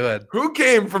you doing? Who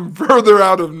came from further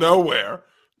out of nowhere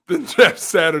than Jeff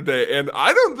Saturday? And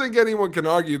I don't think anyone can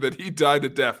argue that he died a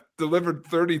death, delivered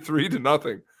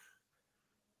 33-0.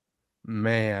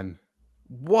 Man,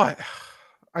 what?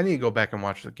 I need to go back and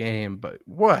watch the game, but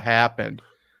what happened?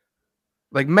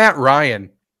 Like, Matt Ryan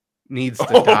needs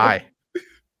to die.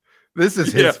 This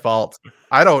is his fault.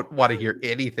 I don't want to hear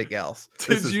anything else.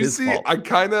 Did you see?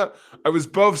 Fault. I was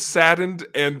both saddened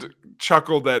and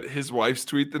chuckled at his wife's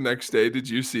tweet the next day. Did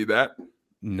you see that?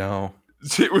 No.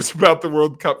 It was about the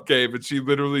World Cup game, and she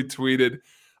literally tweeted,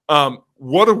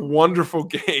 what a wonderful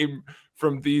game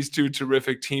from these two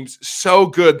terrific teams. So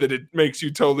good that it makes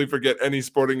you totally forget any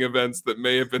sporting events that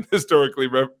may have been historically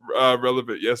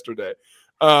relevant yesterday.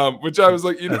 Which I was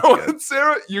like, you know what,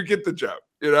 Sarah, you get the joke,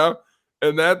 you know?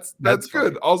 And that's good.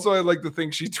 Funny. Also, I like to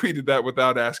think she tweeted that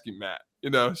without asking Matt. You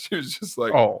know, she was just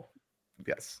like, "Oh,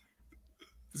 yes,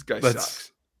 this guy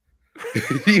sucks."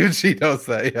 She knows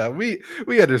that. Yeah, we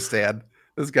understand.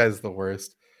 This guy's the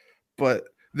worst. But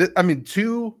I mean,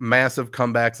 2 massive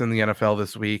comebacks in the NFL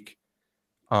this week.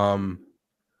 And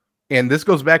this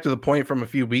goes back to the point from a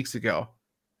few weeks ago.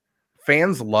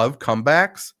 Fans love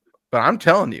comebacks, but I'm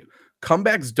telling you,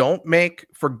 comebacks don't make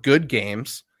for good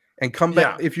games. And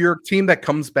if you're a team that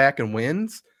comes back and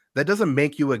wins, that doesn't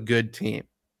make you a good team.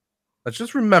 Let's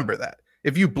just remember that.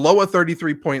 If you blow a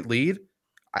 33-point lead,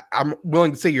 I'm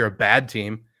willing to say you're a bad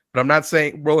team, but I'm not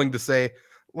willing to say,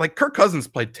 like, Kirk Cousins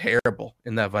played terrible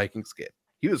in that Vikings game.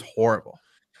 He was horrible.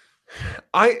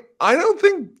 I don't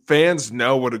think fans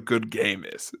know what a good game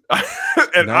is.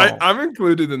 And no. I'm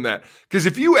included in that. Because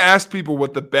if you asked people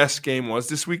what the best game was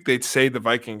this week, they'd say the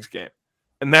Vikings game.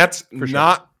 And that's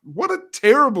what a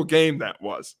terrible game that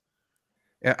was.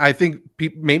 I think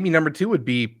maybe number 2 would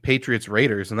be Patriots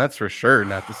Raiders, and that's for sure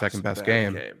not the second best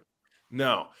game.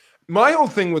 No. My whole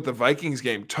thing with the Vikings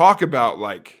game, talk about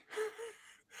like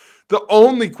the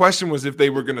only question was if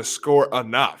they were going to score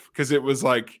enough, because it was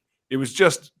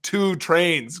just 2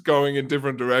 trains going in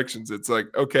different directions. It's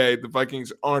like, okay, the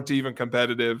Vikings aren't even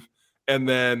competitive. And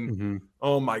then,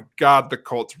 oh my God, the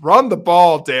Colts run the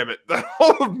ball, damn it. The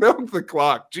whole milk the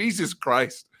clock. Jesus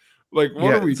Christ. Like,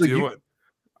 what are we doing?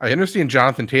 I understand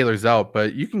Jonathan Taylor's out,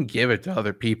 but you can give it to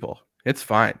other people. It's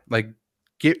fine. Like,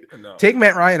 take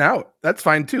Matt Ryan out. That's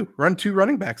fine too. Run 2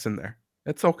 running backs in there.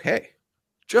 It's okay.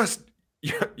 Just,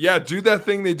 do that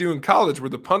thing they do in college where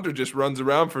the punter just runs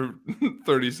around for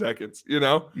 30 seconds, you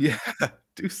know? Yeah,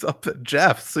 do something.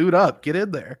 Jeff, suit up. Get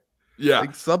in there. Yeah.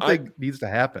 Like, something needs to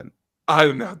happen. I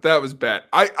don't know. That was bad.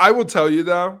 I will tell you,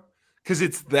 though, because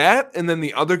it's that and then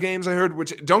the other games I heard,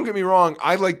 which, don't get me wrong,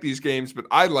 I like these games, but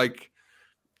I like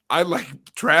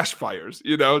trash fires,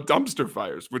 you know, dumpster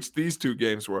fires, which these 2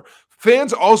 games were.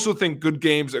 Fans also think good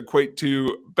games equate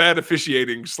to bad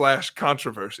officiating /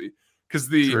 controversy, because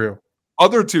the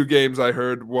other 2 games I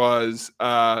heard was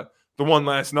the one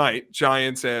last night,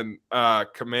 Giants and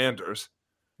Commanders,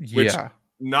 which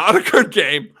not a good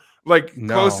game. Like,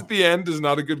 close at the end is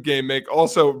not a good game make.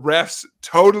 Also, refs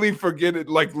totally forget it,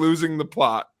 like losing the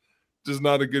plot does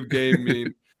not a good game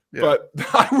mean. But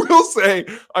I will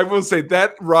say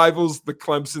that rivals the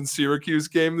Clemson-Syracuse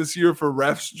game this year for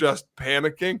refs just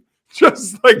panicking.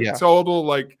 Just like total,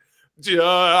 like,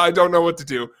 I don't know what to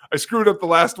do. I screwed up the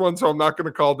last one, so I'm not going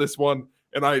to call this one.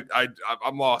 And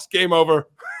I'm lost. Game over.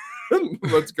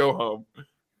 Let's go home.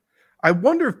 I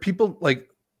wonder if people, like,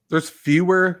 there's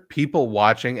fewer people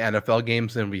watching NFL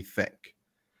games than we think.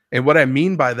 And what I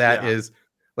mean by that is,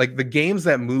 like, the games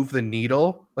that move the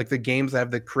needle, like the games that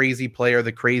have the crazy player,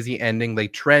 the crazy ending, they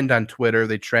trend on Twitter,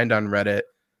 they trend on Reddit.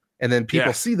 And then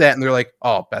people see that and they're like,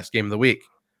 oh, best game of the week.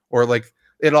 Or like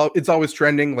it's always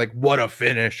trending, like, what a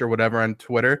finish or whatever on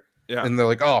Twitter. Yeah. And they're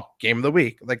like, oh, game of the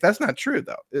week. Like, that's not true,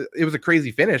 though. It was a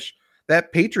crazy finish.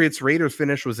 That Patriots Raiders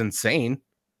finish was insane.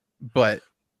 But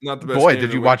not the best. Boy,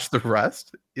 did you watch the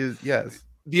rest? Yes.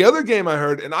 The other game I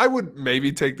heard, and I would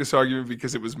maybe take this argument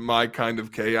because it was my kind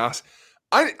of chaos.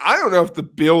 I don't know if the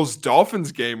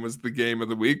Bills-Dolphins game was the game of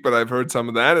the week, but I've heard some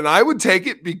of that, and I would take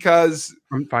it because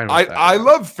I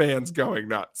love fans going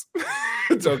nuts.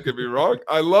 Don't get me wrong.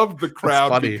 I love the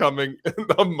crowd becoming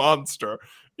a monster,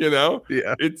 you know?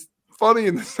 Yeah. It's funny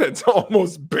in the sense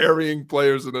almost burying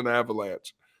players in an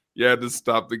avalanche. You had to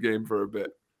stop the game for a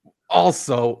bit.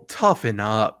 Also, toughen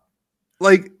up.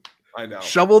 Like, I know.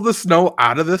 Shovel the snow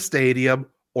out of the stadium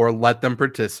or let them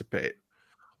participate.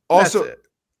 Also,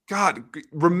 God,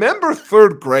 remember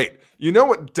 3rd grade. You know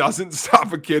what doesn't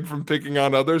stop a kid from picking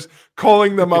on others?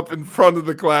 Calling them up in front of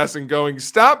the class and going,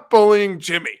 stop bullying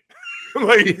Jimmy.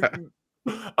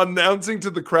 announcing to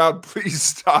the crowd, please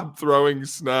stop throwing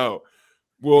snow.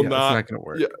 Will It's not not going to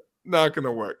work. Yeah, not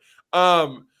gonna work.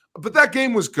 But that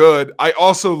game was good. I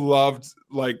also loved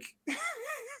like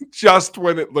just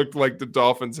when it looked like the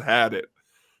Dolphins had it,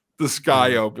 the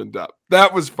sky opened up.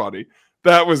 That was funny.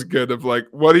 That was good. Of like,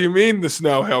 what do you mean the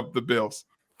snow helped the Bills?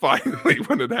 Finally,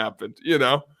 when it happened,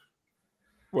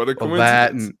 what a coincidence.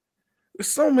 That and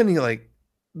there's so many like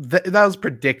that was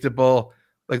predictable.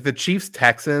 Like the Chiefs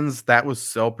Texans, that was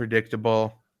so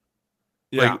predictable.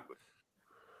 Yeah. Like,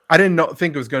 I didn't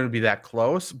think it was going to be that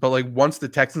close, but like once the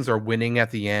Texans are winning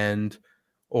at the end,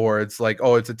 or it's like,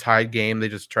 oh, it's a tied game, they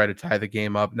just try to tie the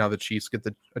game up. Now the Chiefs get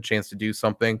a chance to do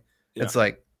something. Yeah. It's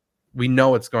like, we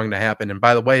know it's going to happen. And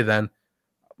by the way, then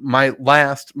my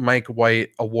last Mike White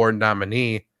award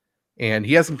nominee, and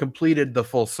he hasn't completed the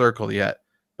full circle yet,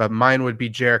 but mine would be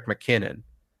Jerick McKinnon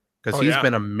because he's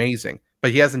been amazing,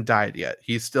 but he hasn't died yet.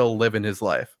 He's still living his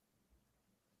life.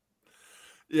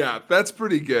 Yeah, that's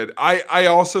pretty good. I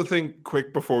also think,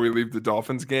 quick before we leave the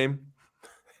Dolphins game,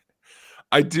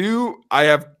 I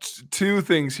have two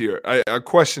things here. A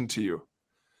question to you.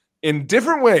 In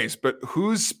different ways, but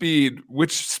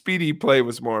which speedy play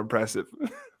was more impressive?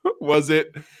 Was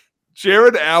it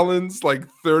Jared Allen's like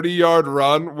 30-yard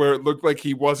run where it looked like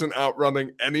he wasn't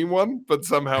outrunning anyone, but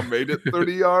somehow made it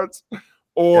 30 yards?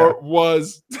 Or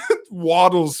was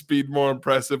Waddle's speed more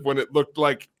impressive when it looked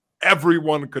like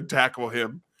everyone could tackle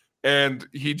him and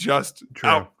he just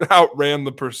outran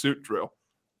the pursuit drill?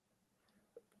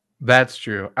 That's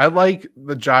true. I like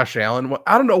the Josh Allen.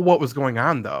 I don't know what was going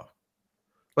on though.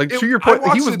 Like to your point,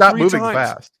 he was not moving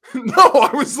fast. No,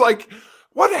 I was like,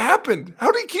 what happened?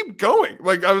 How did he keep going?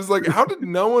 Like, I was like, how did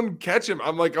no one catch him?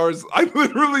 I'm like, I was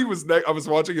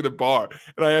watching at a bar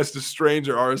and I asked a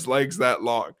stranger, are his legs that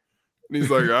long? And he's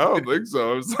like, I don't think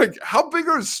so. I was like, how big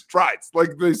are his strides?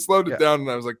 Like, they slowed it down and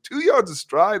I was like, 2 yards a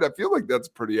stride? I feel like that's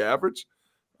pretty average.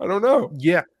 I don't know.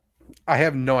 Yeah, I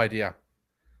have no idea.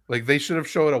 Like, they should have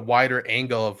showed a wider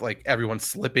angle of like everyone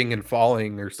slipping and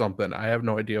falling or something. I have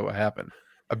no idea what happened.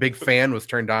 A big fan was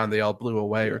turned on. They all blew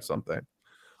away or something.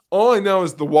 All I know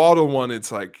is the Waddle one.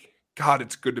 It's like, God,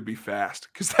 it's good to be fast.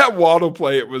 Because that Waddle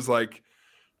play, it was like,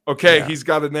 okay, he's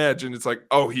got an edge. And it's like,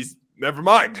 oh, never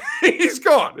mind. He's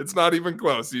gone. It's not even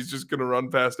close. He's just going to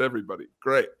run past everybody.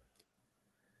 Great.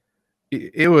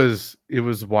 It was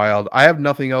wild. I have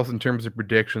nothing else in terms of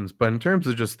predictions, but in terms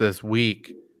of just this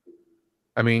week,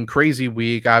 I mean, crazy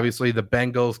week. Obviously, the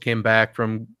Bengals came back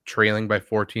from trailing by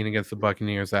 14 against the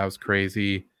Buccaneers. That was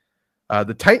crazy.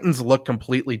 The Titans look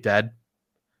completely dead.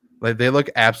 Like, they look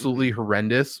absolutely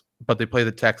horrendous, but they play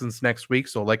the Texans next week.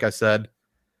 So, like I said,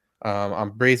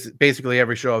 on basically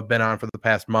every show I've been on for the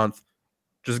past month,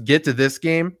 just get to this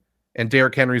game, and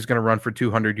Derrick Henry's going to run for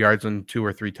 200 yards and 2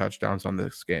 or 3 touchdowns on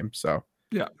this game. So,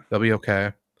 yeah, they'll be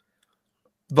okay.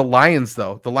 The Lions,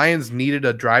 though, needed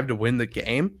a drive to win the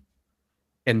game.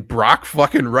 And Brock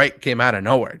fucking Wright came out of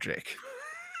nowhere, Jake.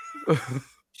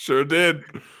 Sure did.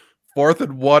 Fourth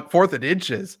and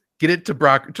inches. Get it to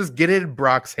Brock. Just get it in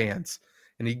Brock's hands.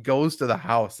 And he goes to the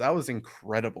house. That was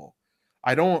incredible.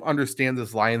 I don't understand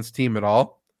this Lions team at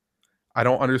all. I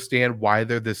don't understand why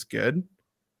they're this good.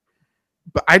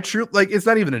 But it's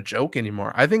not even a joke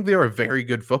anymore. I think they're a very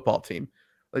good football team.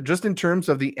 Like, just in terms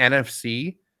of the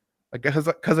NFC, like,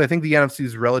 because I think the NFC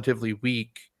is relatively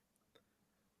weak.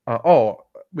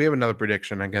 We have another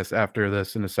prediction, I guess, after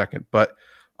this in a second. But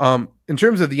in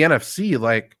terms of the NFC,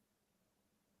 like,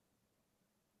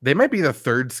 they might be the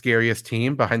third scariest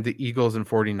team behind the Eagles and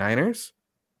 49ers.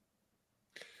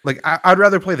 Like, I'd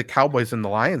rather play the Cowboys than the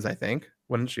Lions, I think.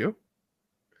 Wouldn't you?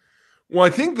 Well, I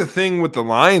think the thing with the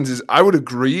Lions is I would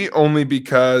agree only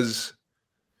because,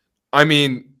 I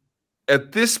mean,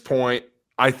 at this point,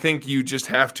 I think you just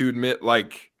have to admit,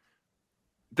 like,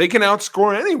 they can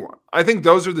outscore anyone. I think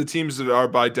those are the teams that are,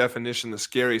 by definition, the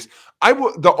scariest.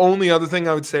 The only other thing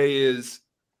I would say is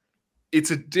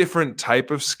it's a different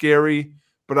type of scary,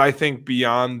 but I think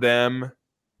beyond them,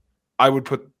 I would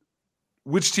put –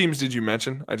 which teams did you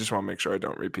mention? I just want to make sure I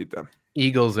don't repeat them.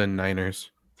 Eagles and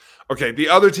Niners. Okay, the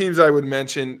other teams I would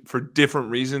mention for different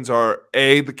reasons are,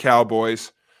 A, the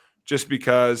Cowboys, just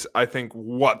because I think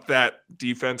what that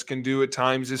defense can do at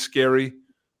times is scary.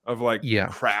 Of like,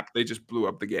 crap, they just blew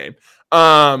up the game.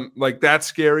 Like, that's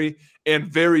scary. And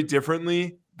very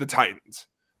differently, the Titans.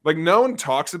 Like, no one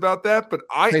talks about that, but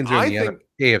I think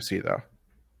AFC though.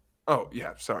 Oh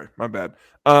yeah, sorry, my bad.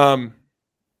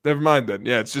 Never mind then.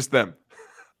 Yeah, it's just them.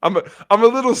 I'm a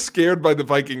little scared by the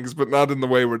Vikings, but not in the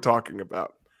way we're talking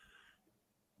about.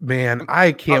 Man,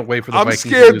 I can't wait for the Vikings.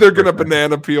 I'm scared they're gonna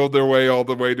banana peel their way all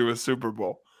the way to a Super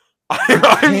Bowl.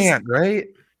 I can't, right?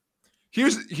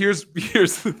 Here's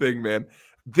the thing, man.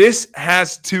 This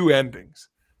has two endings.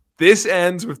 This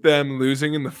ends with them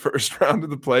losing in the first round of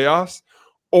the playoffs,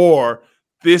 or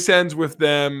this ends with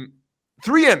them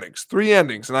three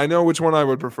endings. And I know which one I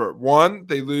would prefer. One,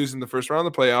 they lose in the first round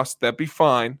of the playoffs. That'd be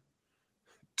fine.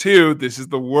 Two, this is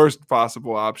the worst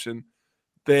possible option.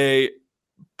 They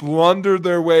blunder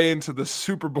their way into the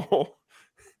Super Bowl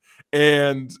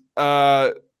and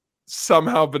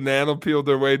somehow banana peel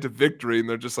their way to victory. And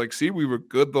they're just like, see, we were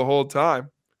good the whole time.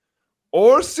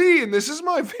 Or C, and this is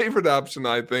my favorite option,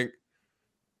 I think,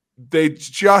 they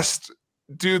just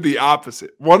do the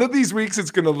opposite. One of these weeks,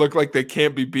 it's going to look like they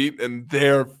can't be beat, and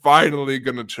they're finally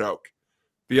going to choke.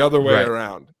 The other way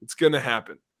around. It's going to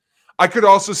happen. I could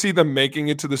also see them making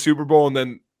it to the Super Bowl, and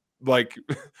then, like,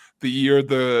 the year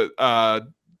the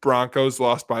Broncos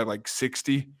lost by, like,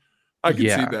 60. I could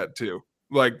see that, too.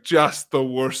 Like, just the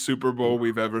worst Super Bowl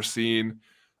we've ever seen.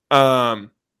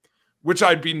 Which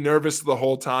I'd be nervous the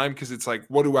whole time because it's like,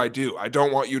 what do? I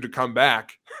don't want you to come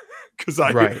back because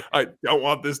I don't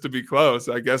want this to be close.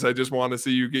 I guess I just want to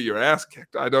see you get your ass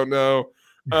kicked. I don't know.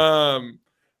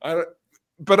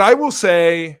 But I will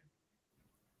say,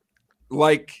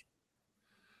 like,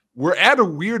 we're at a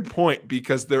weird point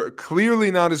because they're clearly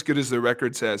not as good as their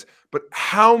record says, but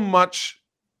how much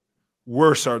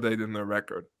worse are they than their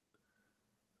record?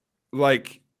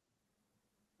 Like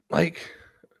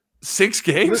 6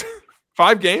 games?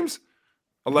 5 games?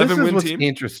 11-win team?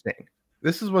 Interesting.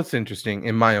 This is what's interesting,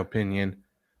 in my opinion.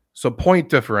 So point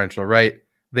differential, right?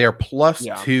 They are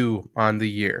 +2 on the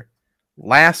year.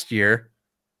 Last year,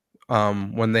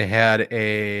 when they had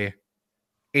a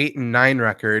 8-9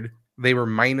 record, they were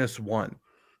 -1.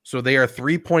 So they are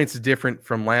 3 points different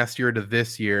from last year to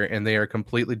this year, and they are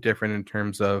completely different in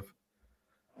terms of,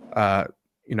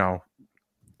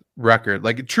 record.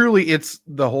 Like, truly, it's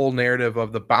the whole narrative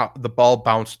of the ball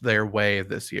bounced their way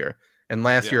this year, and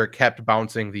last year it kept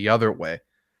bouncing the other way.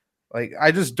 Like,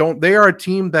 I just don't. They are a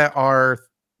team they're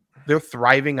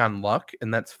thriving on luck,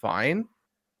 and that's fine.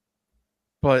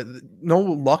 But no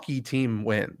lucky team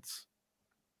wins.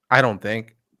 I don't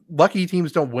think lucky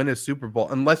teams don't win a Super Bowl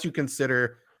unless you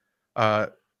consider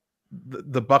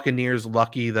the Buccaneers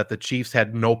lucky that the Chiefs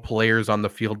had no players on the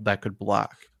field that could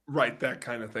block. Right, that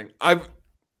kind of thing. I've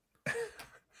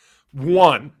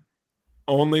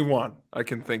only one I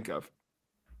can think of.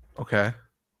 Okay.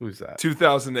 Who's that?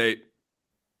 2008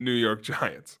 New York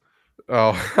Giants.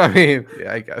 Oh, I mean,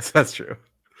 yeah, I guess that's true.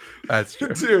 That's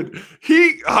true. Dude,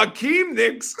 Hakeem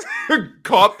Nicks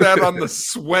caught that on the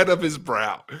sweat of his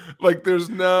brow. Like, there's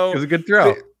no. It was a good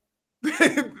throw.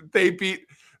 They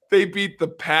beat the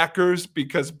Packers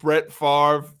because Brett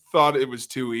Favre thought it was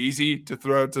too easy to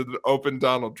throw to the open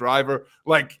Donald Driver.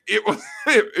 Like,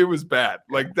 it was bad.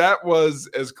 Like, that was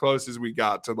as close as we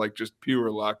got to, like, just pure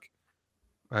luck.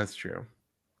 That's true.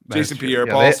 Jason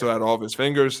Pierre-Paul also had all of his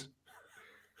fingers.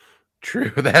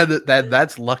 True.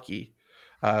 That's lucky.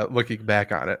 Looking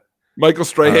back on it, Michael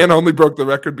Strahan only broke the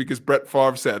record because Brett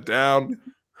Favre sat down.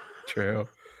 True.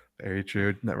 Very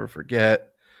true. Never forget.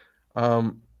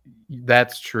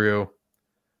 That's true.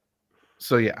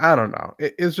 So yeah, I don't know.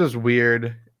 It's just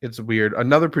weird. It's weird.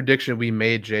 Another prediction we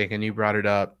made, Jake, and you brought it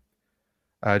up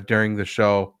during the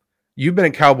show. You've been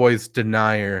a Cowboys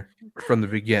denier from the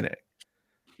beginning.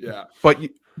 Yeah.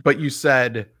 But you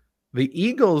said the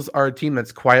Eagles are a team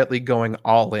that's quietly going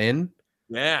all in.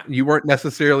 Yeah. You weren't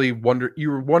necessarily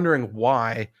you were wondering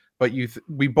why, but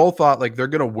we both thought, like, they're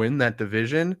going to win that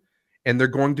division and they're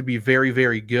going to be very,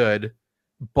 very good.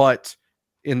 But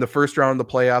in the first round of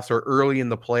the playoffs or early in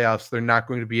the playoffs, they're not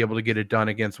going to be able to get it done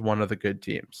against one of the good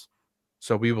teams.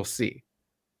 So we will see.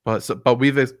 But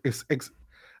we've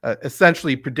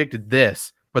essentially predicted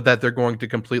this, but that they're going to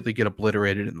completely get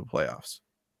obliterated in the playoffs,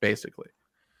 basically.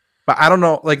 But I don't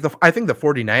know. Like, I think the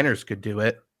 49ers could do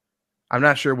it. I'm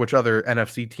not sure which other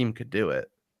NFC team could do it.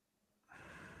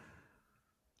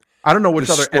 I don't know which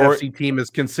other NFC team is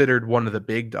considered one of the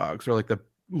big dogs or like the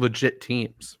legit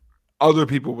teams. Other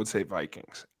people would say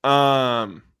Vikings.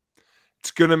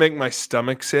 It's going to make my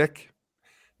stomach sick.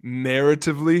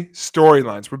 Narratively,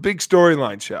 storylines. We're a big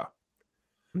storyline show.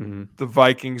 Mm-hmm. The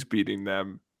Vikings beating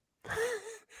them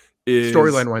is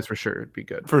storyline-wise for sure. It'd be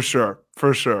good. For sure.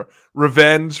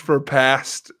 Revenge for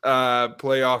past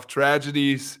playoff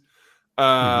tragedies.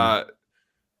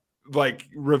 Like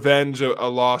revenge a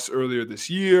loss earlier this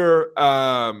year.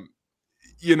 The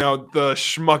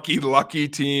schmucky lucky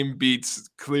team beats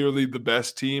clearly the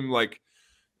best team. Like,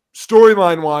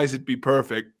 storyline wise, it'd be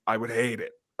perfect. I would hate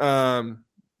it.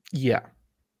 Yeah,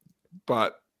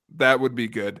 but that would be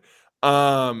good.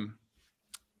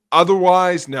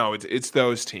 Otherwise, no, it's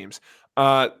those teams.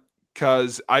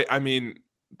 because I mean,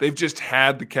 they've just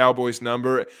had the Cowboys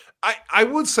number. I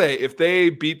would say if they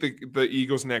beat the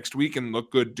Eagles next week and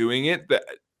look good doing it, that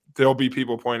there'll be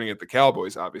people pointing at the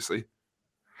Cowboys, obviously.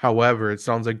 However, it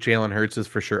sounds like Jalen Hurts is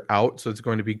for sure out, so it's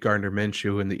going to be Gardner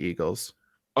Minshew and the Eagles.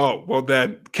 Oh, well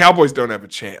then Cowboys don't have a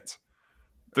chance.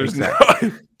 There's exactly.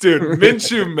 no dude,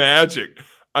 Minshew magic.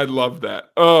 I love that.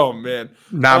 Oh man.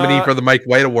 Nominee for the Mike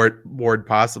White award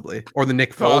possibly, or the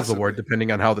Nick Foles possibly. award,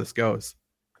 depending on how this goes.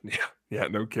 Yeah,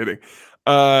 no kidding.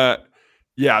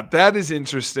 Yeah, that is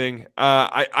interesting.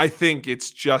 I think it's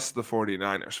just the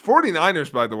 49ers.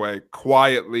 49ers, by the way,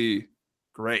 quietly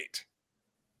great.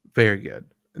 Very good.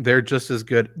 They're just as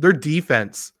good. Their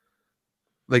defense,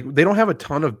 like they don't have a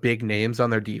ton of big names on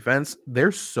their defense.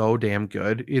 They're so damn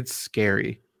good. It's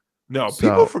scary. No,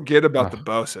 people forget about the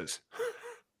Bosas.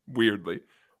 Weirdly.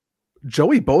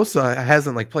 Joey Bosa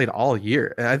hasn't like played all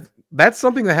year. And that's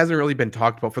something that hasn't really been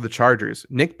talked about for the Chargers.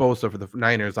 Nick Bosa for the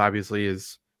Niners obviously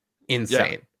is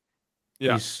insane.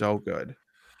 Yeah. He's so good.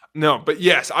 No, but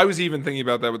yes, I was even thinking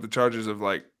about that with the Chargers of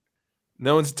like,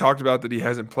 no one's talked about that he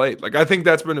hasn't played. Like, I think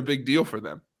that's been a big deal for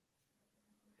them.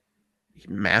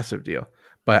 Massive deal.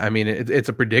 But I mean, it's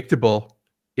a predictable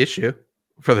issue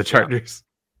for the Chargers.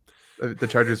 Yeah. The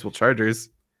Chargers will Chargers.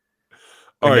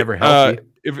 They're never healthy.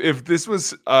 If this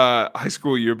was high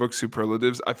school yearbook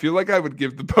superlatives, I feel like I would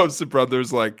give the Bosa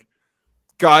brothers like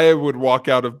guy I would walk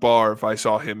out of bar if I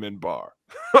saw him in bar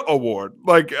award.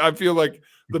 Like I feel like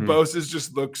the Bosas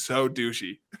just look so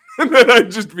douchey. And then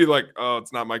I'd just be like, oh,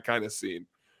 it's not my kind of scene.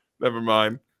 Never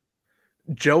mind.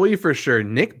 Joey for sure.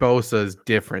 Nick Bosa is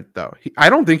different though. I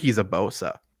don't think he's a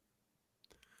Bosa.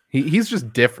 He's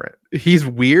just different. He's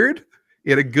weird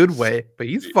in a good way, but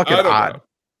he's fucking odd. Know.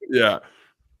 Yeah.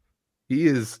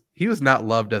 He was not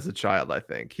loved as a child, I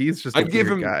think. He's just I'd give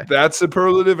him guy. That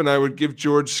superlative, and I would give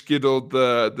George Skittle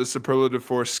the superlative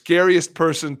for scariest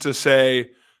person to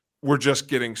say, we're just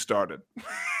getting started.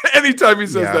 Anytime he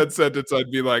says that sentence,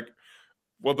 I'd be like,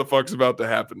 what the fuck's about to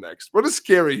happen next? What a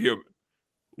scary human.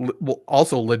 Well,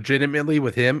 also, legitimately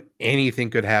with him, anything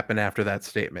could happen after that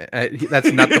statement.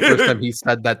 That's not the first time he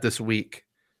said that this week.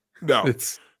 No.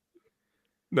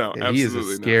 No, he is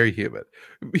a scary human.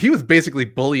 He was basically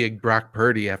bullying Brock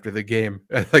Purdy after the game.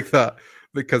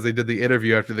 Because they did the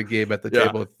interview after the game at the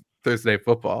table with Thursday Night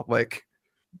Football. Like,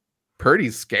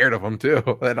 Purdy's scared of him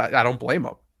too, and I don't blame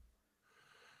him.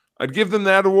 I'd give them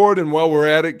that award, and while we're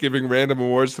at it, giving random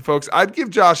awards to folks, I'd give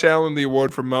Josh Allen the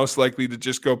award for most likely to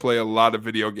just go play a lot of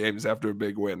video games after a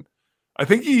big win. I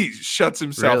think he shuts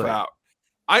himself out.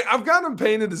 I've got him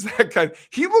painted as that kind.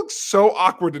 He looks so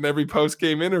awkward in every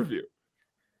post-game interview.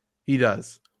 He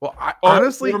does. Well,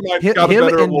 honestly, him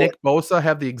and Nick Bosa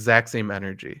have the exact same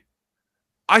energy.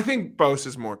 I think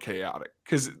Bosa's more chaotic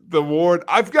because the award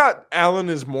I've got Allen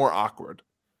is more awkward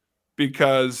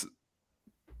because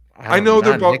I know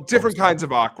they're both different kinds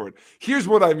of awkward. Here's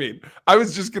what I mean. I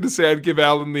was just going to say I'd give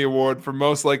Allen the award for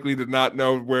most likely to not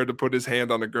know where to put his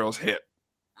hand on a girl's hip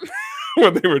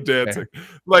when they were dancing. Okay.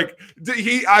 Like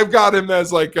I've got him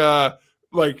as like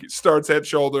starts head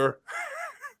shoulder.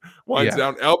 Winds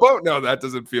down elbow. No, that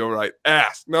doesn't feel right.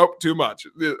 Ass. Nope, too much.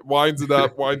 It winds it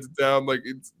up, winds it down. Like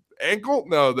it's ankle.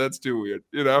 No, that's too weird.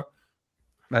 You know.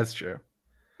 That's true.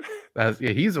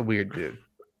 He's a weird dude.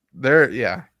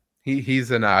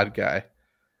 He's an odd guy.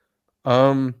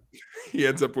 He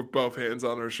ends up with both hands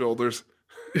on her shoulders.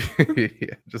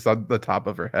 Just on the top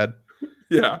of her head.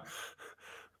 Yeah.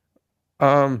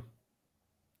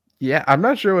 Yeah, I'm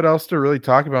not sure what else to really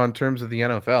talk about in terms of the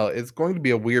NFL. It's going to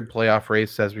be a weird playoff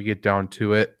race as we get down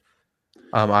to it.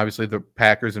 Obviously, the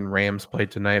Packers and Rams play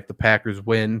tonight. If the Packers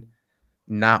win,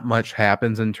 not much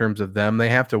happens in terms of them. They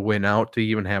have to win out to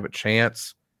even have a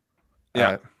chance.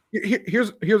 Yeah. Here's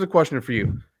a question for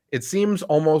you. It seems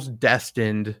almost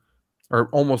destined or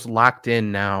almost locked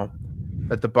in now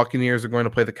that the Buccaneers are going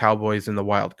to play the Cowboys in the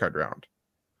wild card round.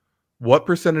 What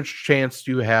percentage chance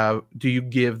do you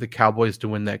give the Cowboys to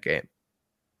win that game?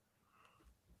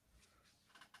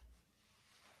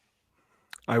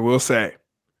 I will say,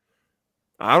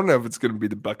 I don't know if it's going to be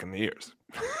the Buccaneers.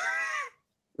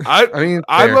 I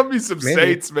love me some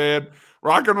Saints, man.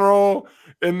 Rock and roll.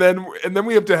 And then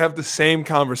we have to have the same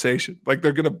conversation. Like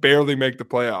they're going to barely make the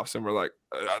playoffs. And we're like,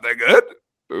 are they good?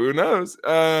 Who knows?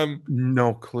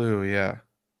 No clue. Yeah.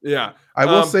 Yeah. I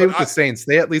will say with the Saints,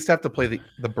 they at least have to play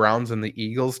the Browns and the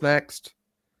Eagles next.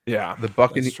 Yeah. The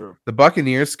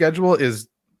Buccaneers schedule is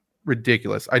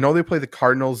ridiculous. I know they play the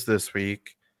Cardinals this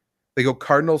week. They go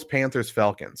Cardinals, Panthers,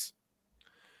 Falcons.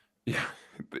 Yeah.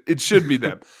 It should be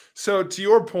them. So to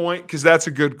your point, because that's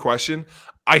a good question,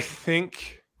 I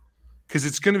think because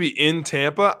it's going to be in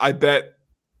Tampa, I bet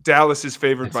Dallas is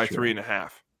favored That's by true.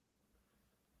 3.5.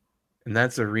 And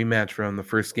that's a rematch from the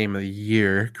first game of the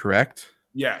year, correct?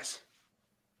 Yes.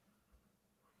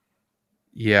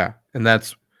 Yeah. And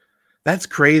that's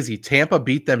crazy. Tampa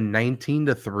beat them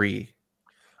 19-3.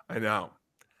 I know.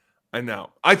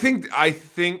 I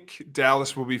think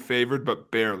Dallas will be favored,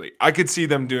 but barely. I could see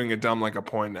them doing a dumb like a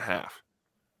 1.5.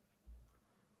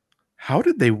 How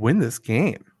did they win this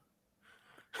game?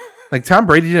 Like Tom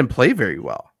Brady didn't play very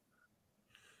well.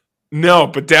 No,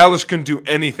 but Dallas couldn't do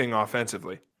anything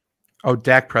offensively. Oh,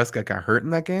 Dak Prescott got hurt in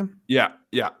that game? Yeah.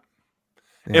 Yeah.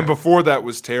 And before that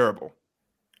was terrible.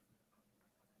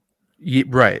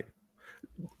 Right.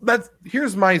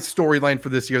 Here's my storyline for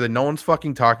this year that no one's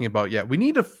fucking talking about yet. We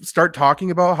need to start talking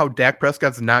about how Dak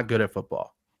Prescott's not good at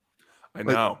football. I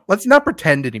know. Let's not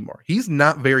pretend anymore. He's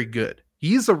not very good.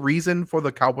 He's a reason for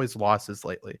the Cowboys' losses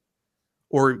lately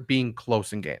or being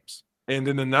close in games. And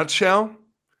in a nutshell,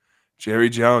 Jerry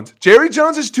Jones. Jerry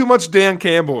Jones has too much Dan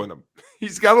Campbell in him.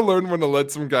 He's got to learn when to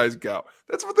let some guys go.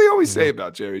 That's what they always say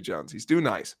about Jerry Jones. He's too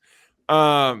nice.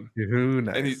 Too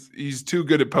nice. And he's too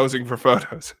good at posing for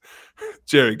photos.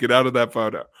 Jerry, get out of that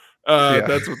photo.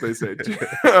 That's what they say.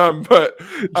 But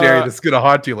Jerry, this is gonna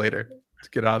haunt you later. To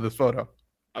get out of this photo.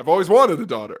 I've always wanted a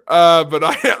daughter. But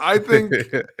I think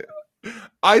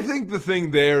the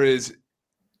thing there is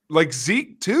like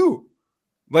Zeke too.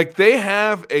 Like they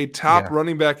have a top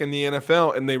running back in the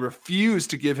NFL, and they refuse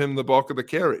to give him the bulk of the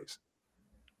carries.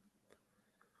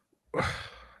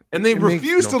 And they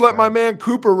refuse to let my man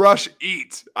Cooper Rush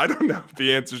eat. I don't know if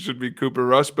the answer should be Cooper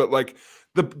Rush, but like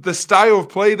the style of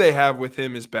play they have with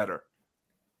him is better.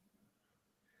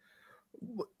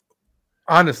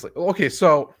 Honestly. Okay,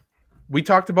 so we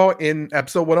talked about in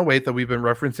episode 108 that we've been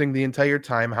referencing the entire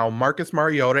time how Marcus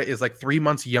Mariota is like 3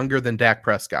 months younger than Dak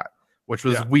Prescott, which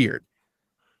was weird.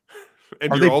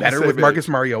 And are they better with Marcus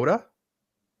Mariota?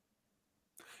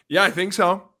 Yeah, I think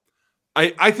so.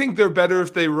 I think they're better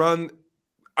if they run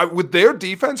with their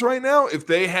defense right now. If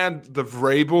they had the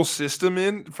Vrabel system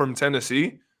in from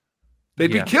Tennessee,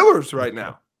 they'd be killers right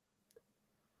now.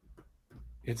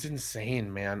 It's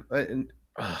insane, man.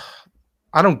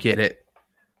 I don't get it.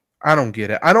 I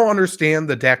don't understand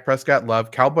the Dak Prescott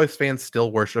love. Cowboys fans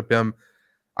still worship him.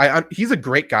 He's a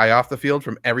great guy off the field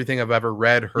from everything I've ever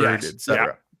read, heard, etc.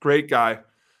 Yeah, great guy.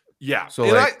 Yeah. So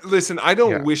and I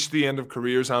don't wish the end of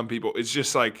careers on people. It's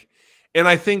just like, and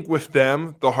I think with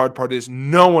them, the hard part is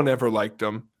no one ever liked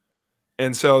him.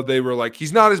 And so they were like,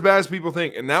 he's not as bad as people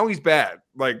think. And now he's bad.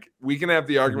 Like, we can have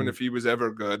the argument if he was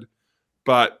ever good.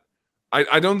 But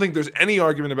I don't think there's any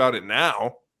argument about it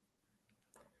now.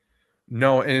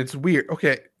 No, and it's weird.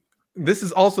 Okay. This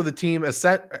is also the team,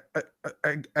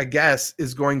 I guess,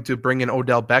 is going to bring in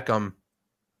Odell Beckham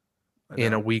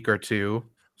in a week or two.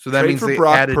 So that means they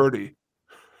added Purdy.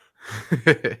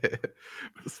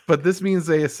 But this means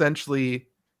they essentially,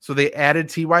 so they added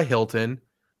T.Y. Hilton.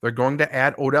 They're going to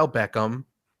add Odell Beckham.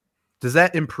 Does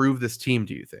that improve this team,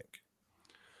 do you think?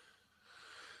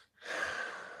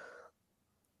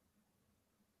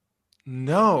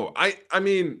 No. I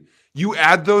mean, you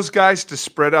add those guys to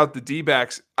spread out the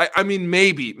D-backs. I mean,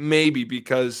 maybe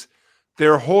because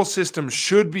their whole system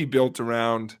should be built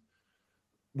around,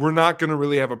 we're not going to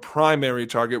really have a primary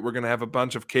target. We're going to have a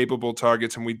bunch of capable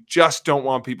targets, and we just don't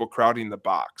want people crowding the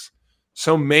box.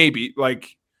 So maybe,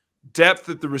 like, depth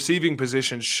at the receiving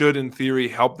position should, in theory,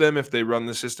 help them if they run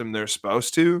the system they're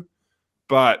supposed to.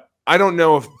 But I don't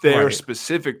know if their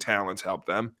specific talents help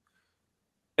them.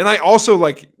 And I also,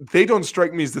 like, they don't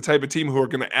strike me as the type of team who are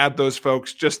going to add those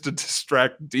folks just to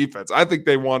distract defense. I think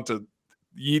they want to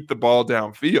yeet the ball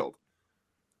downfield,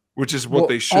 which is what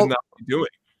they should not be doing.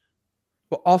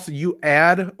 But also, you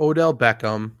add Odell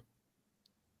Beckham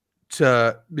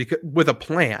with a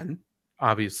plan,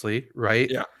 obviously, right?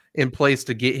 Yeah. In place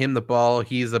to get him the ball.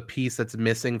 He's a piece that's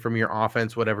missing from your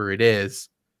offense, whatever it is.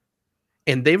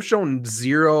 And they've shown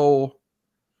zero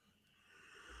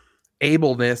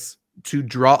ableness to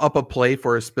draw up a play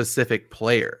for a specific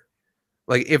player.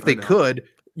 Like, if they could,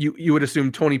 you would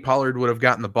assume Tony Pollard would have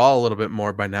gotten the ball a little bit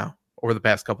more by now over the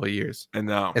past couple of years. And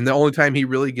the only time he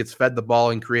really gets fed the ball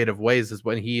in creative ways is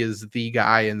when he is the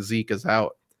guy and Zeke is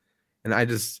out. And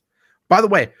by the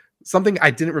way, something I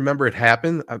didn't remember it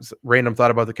happened. Random thought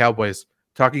about the Cowboys,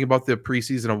 talking about the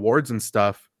preseason awards and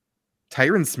stuff.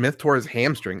 Tyron Smith tore his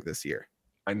hamstring this year.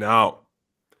 I know.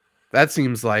 That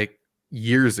seems like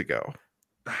years ago.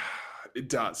 It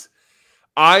does.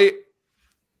 I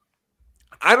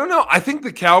don't know. I think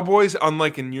the Cowboys,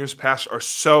 unlike in years past, are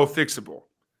so fixable.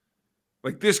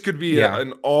 Like, this could be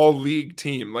an all-league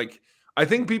team. Like, I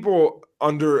think people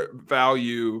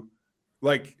undervalue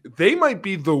Like, they might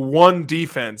be the one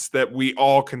defense that we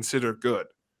all consider good.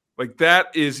 Like,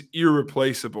 that is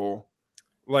irreplaceable.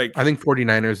 Like, I think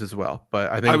 49ers as well,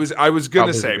 but I I think was going to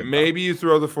Cowboys are say, good, maybe you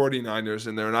throw the 49ers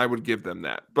in there, and I would give them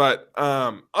that. But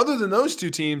other than those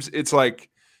two teams, it's like,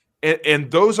 and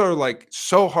those are like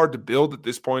so hard to build at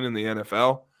this point in the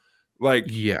NFL. Like,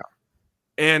 yeah.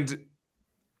 and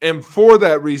for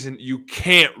that reason, you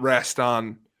can't rest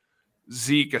on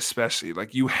Zeke, especially.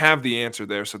 Like, you have the answer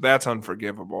there, so that's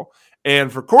unforgivable.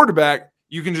 And for quarterback,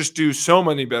 you can just do so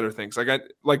many better things.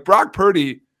 Like Brock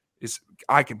Purdy is.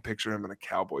 I can picture him in a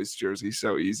Cowboys jersey.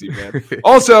 So easy, man.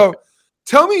 Also,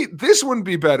 tell me this wouldn't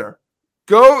be better.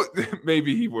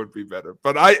 Maybe he would be better,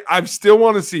 but I still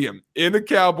want to see him in a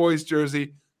Cowboys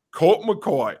jersey. Colt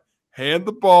McCoy, hand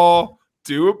the ball,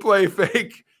 do a play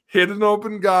fake, hit an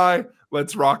open guy.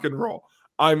 Let's rock and roll.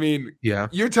 I mean, Yeah.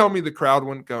 You're telling me the crowd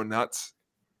wouldn't go nuts?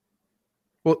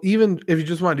 Well, even if you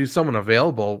just want to do someone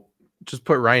available, just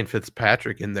put Ryan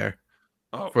Fitzpatrick in there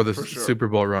for the sure. Super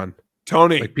Bowl run.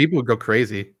 Tony, like people would go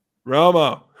crazy.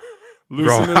 Romo,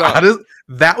 loosen it up.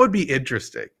 That would be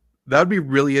interesting. That would be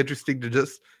really interesting to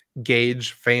just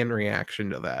gauge fan reaction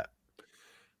to that.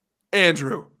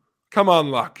 Andrew, come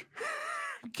on, Luck.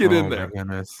 Get in there. My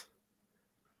goodness.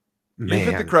 You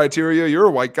fit the criteria. You're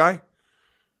a white guy.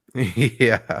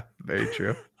 Yeah, very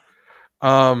true.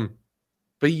 But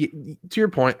to your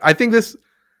point, I think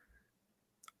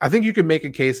you could make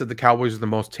a case that the Cowboys are the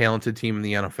most talented team in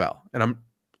the NFL, and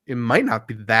it might not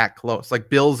be that close. Like,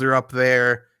 Bills are up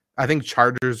there. I think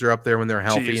Chargers are up there when they're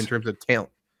healthy. Chiefs. In terms of talent.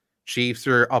 Chiefs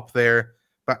are up there,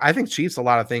 but I think Chiefs, a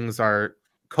lot of things are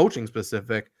coaching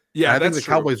specific. Yeah, and I think the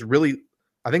Cowboys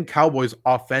Cowboys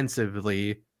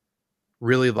offensively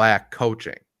really lack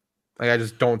coaching. Like, I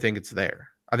just don't think it's there.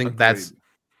 I think that's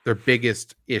their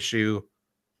biggest issue,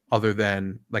 other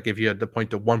than, like, if you had to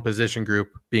point to one position group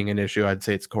being an issue, I'd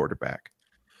say it's quarterback.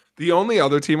 The only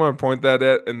other team I would point that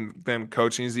at, and then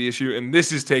coaching is the issue, and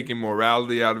this is taking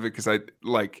morality out of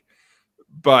it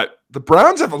but the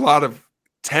Browns have a lot of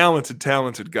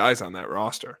talented guys on that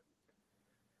roster.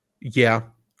 Yeah.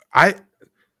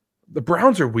 The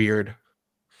Browns are weird.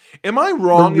 Am I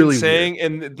wrong in saying,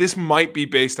 weird. And this might be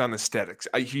based on aesthetics,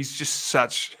 he's just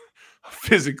such a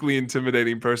physically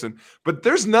intimidating person, but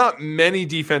there's not many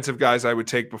defensive guys I would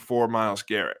take before Myles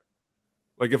Garrett.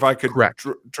 Like, if I could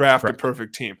draft a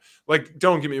perfect team. Like,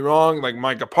 don't get me wrong, like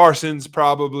Micah Parsons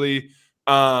probably.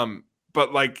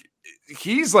 But, like,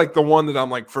 he's like the one that I'm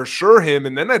like, for sure him,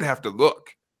 and then I'd have to look.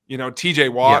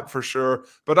 TJ Watt for sure.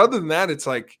 But other than that, it's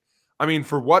like, I mean,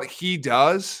 for what he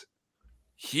does,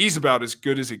 he's about as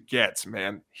good as it gets,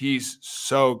 man. He's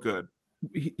so good.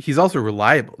 He's also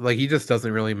reliable. Like, he just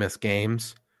doesn't really miss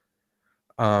games.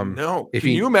 No. Can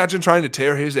you imagine trying to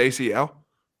tear his ACL?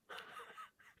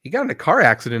 He got in a car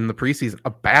accident in the preseason, a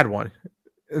bad one.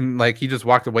 And, like, he just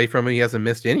walked away from it. He hasn't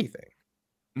missed anything.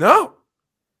 No.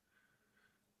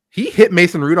 He hit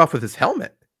Mason Rudolph with his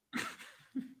helmet.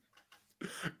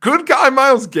 Good guy,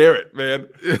 Myles Garrett, man.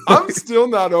 I'm still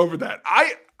not over that.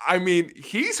 I mean,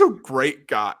 he's a great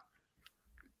guy.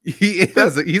 He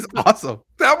is. He's awesome.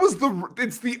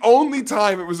 It's the only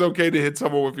time it was okay to hit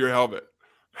someone with your helmet.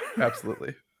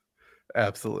 Absolutely.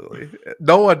 Everyone's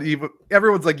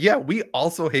like, yeah, we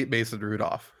also hate Mason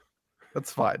Rudolph.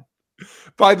 That's fine.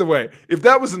 By the way, if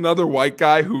that was another white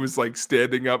guy who was like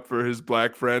standing up for his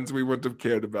black friends, we wouldn't have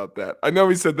cared about that. I know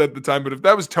he said that at the time, but if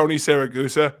that was Tony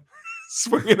Saragusa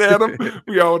swinging at him,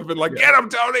 we all would have been like, get him,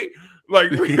 Tony.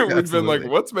 Like, we'd been like,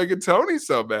 what's making Tony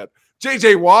so bad?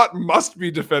 JJ Watt must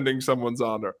be defending someone's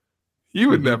honor. He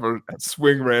would never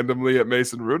swing randomly at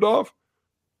Mason Rudolph.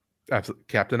 Absolutely.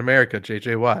 Captain America,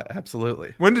 JJ Watt.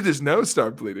 Absolutely. When did his nose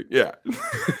start bleeding? Yeah.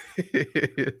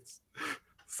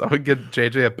 Someone get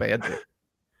JJ a bandit.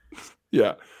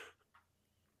 Yeah.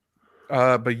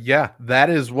 But yeah, that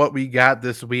is what we got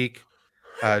this week.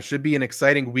 Should be an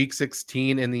exciting week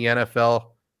 16 in the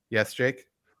NFL. Yes, Jake?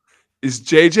 Is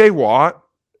JJ Watt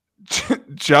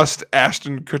just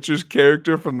Ashton Kutcher's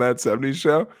character from that 70s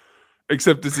show?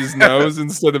 Except it's his nose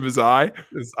instead of his eye.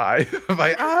 His eye.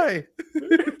 My eye.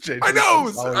 My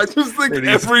nose. I just think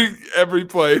every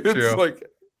play. It's like,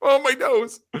 oh, my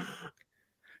nose.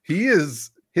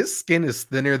 His skin is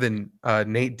thinner than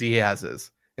Nate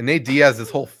Diaz's. And Nate Diaz's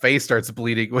whole face starts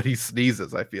bleeding when he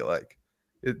sneezes, I feel like.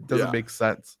 It doesn't make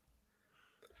sense.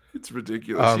 It's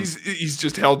ridiculous. He's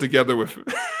just held together with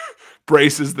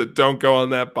braces that don't go on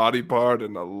that body part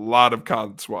and a lot of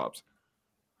cotton swabs.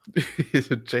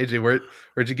 JJ,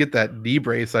 where'd you get that knee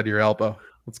brace on your elbow?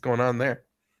 What's going on there?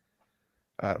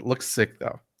 Looks sick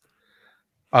though.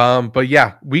 But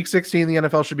yeah, week 16 the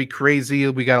NFL should be crazy.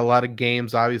 We got a lot of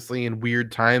games, obviously, in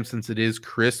weird times since it is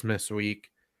Christmas week.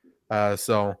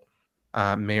 So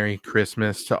Merry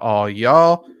Christmas to all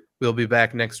y'all. We'll be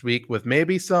back next week with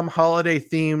maybe some holiday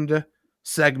themed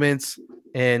segments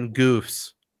and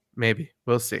goofs. Maybe.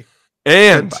 We'll see.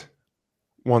 And Goodbye.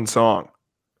 one song.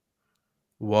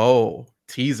 Whoa.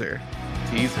 Teaser.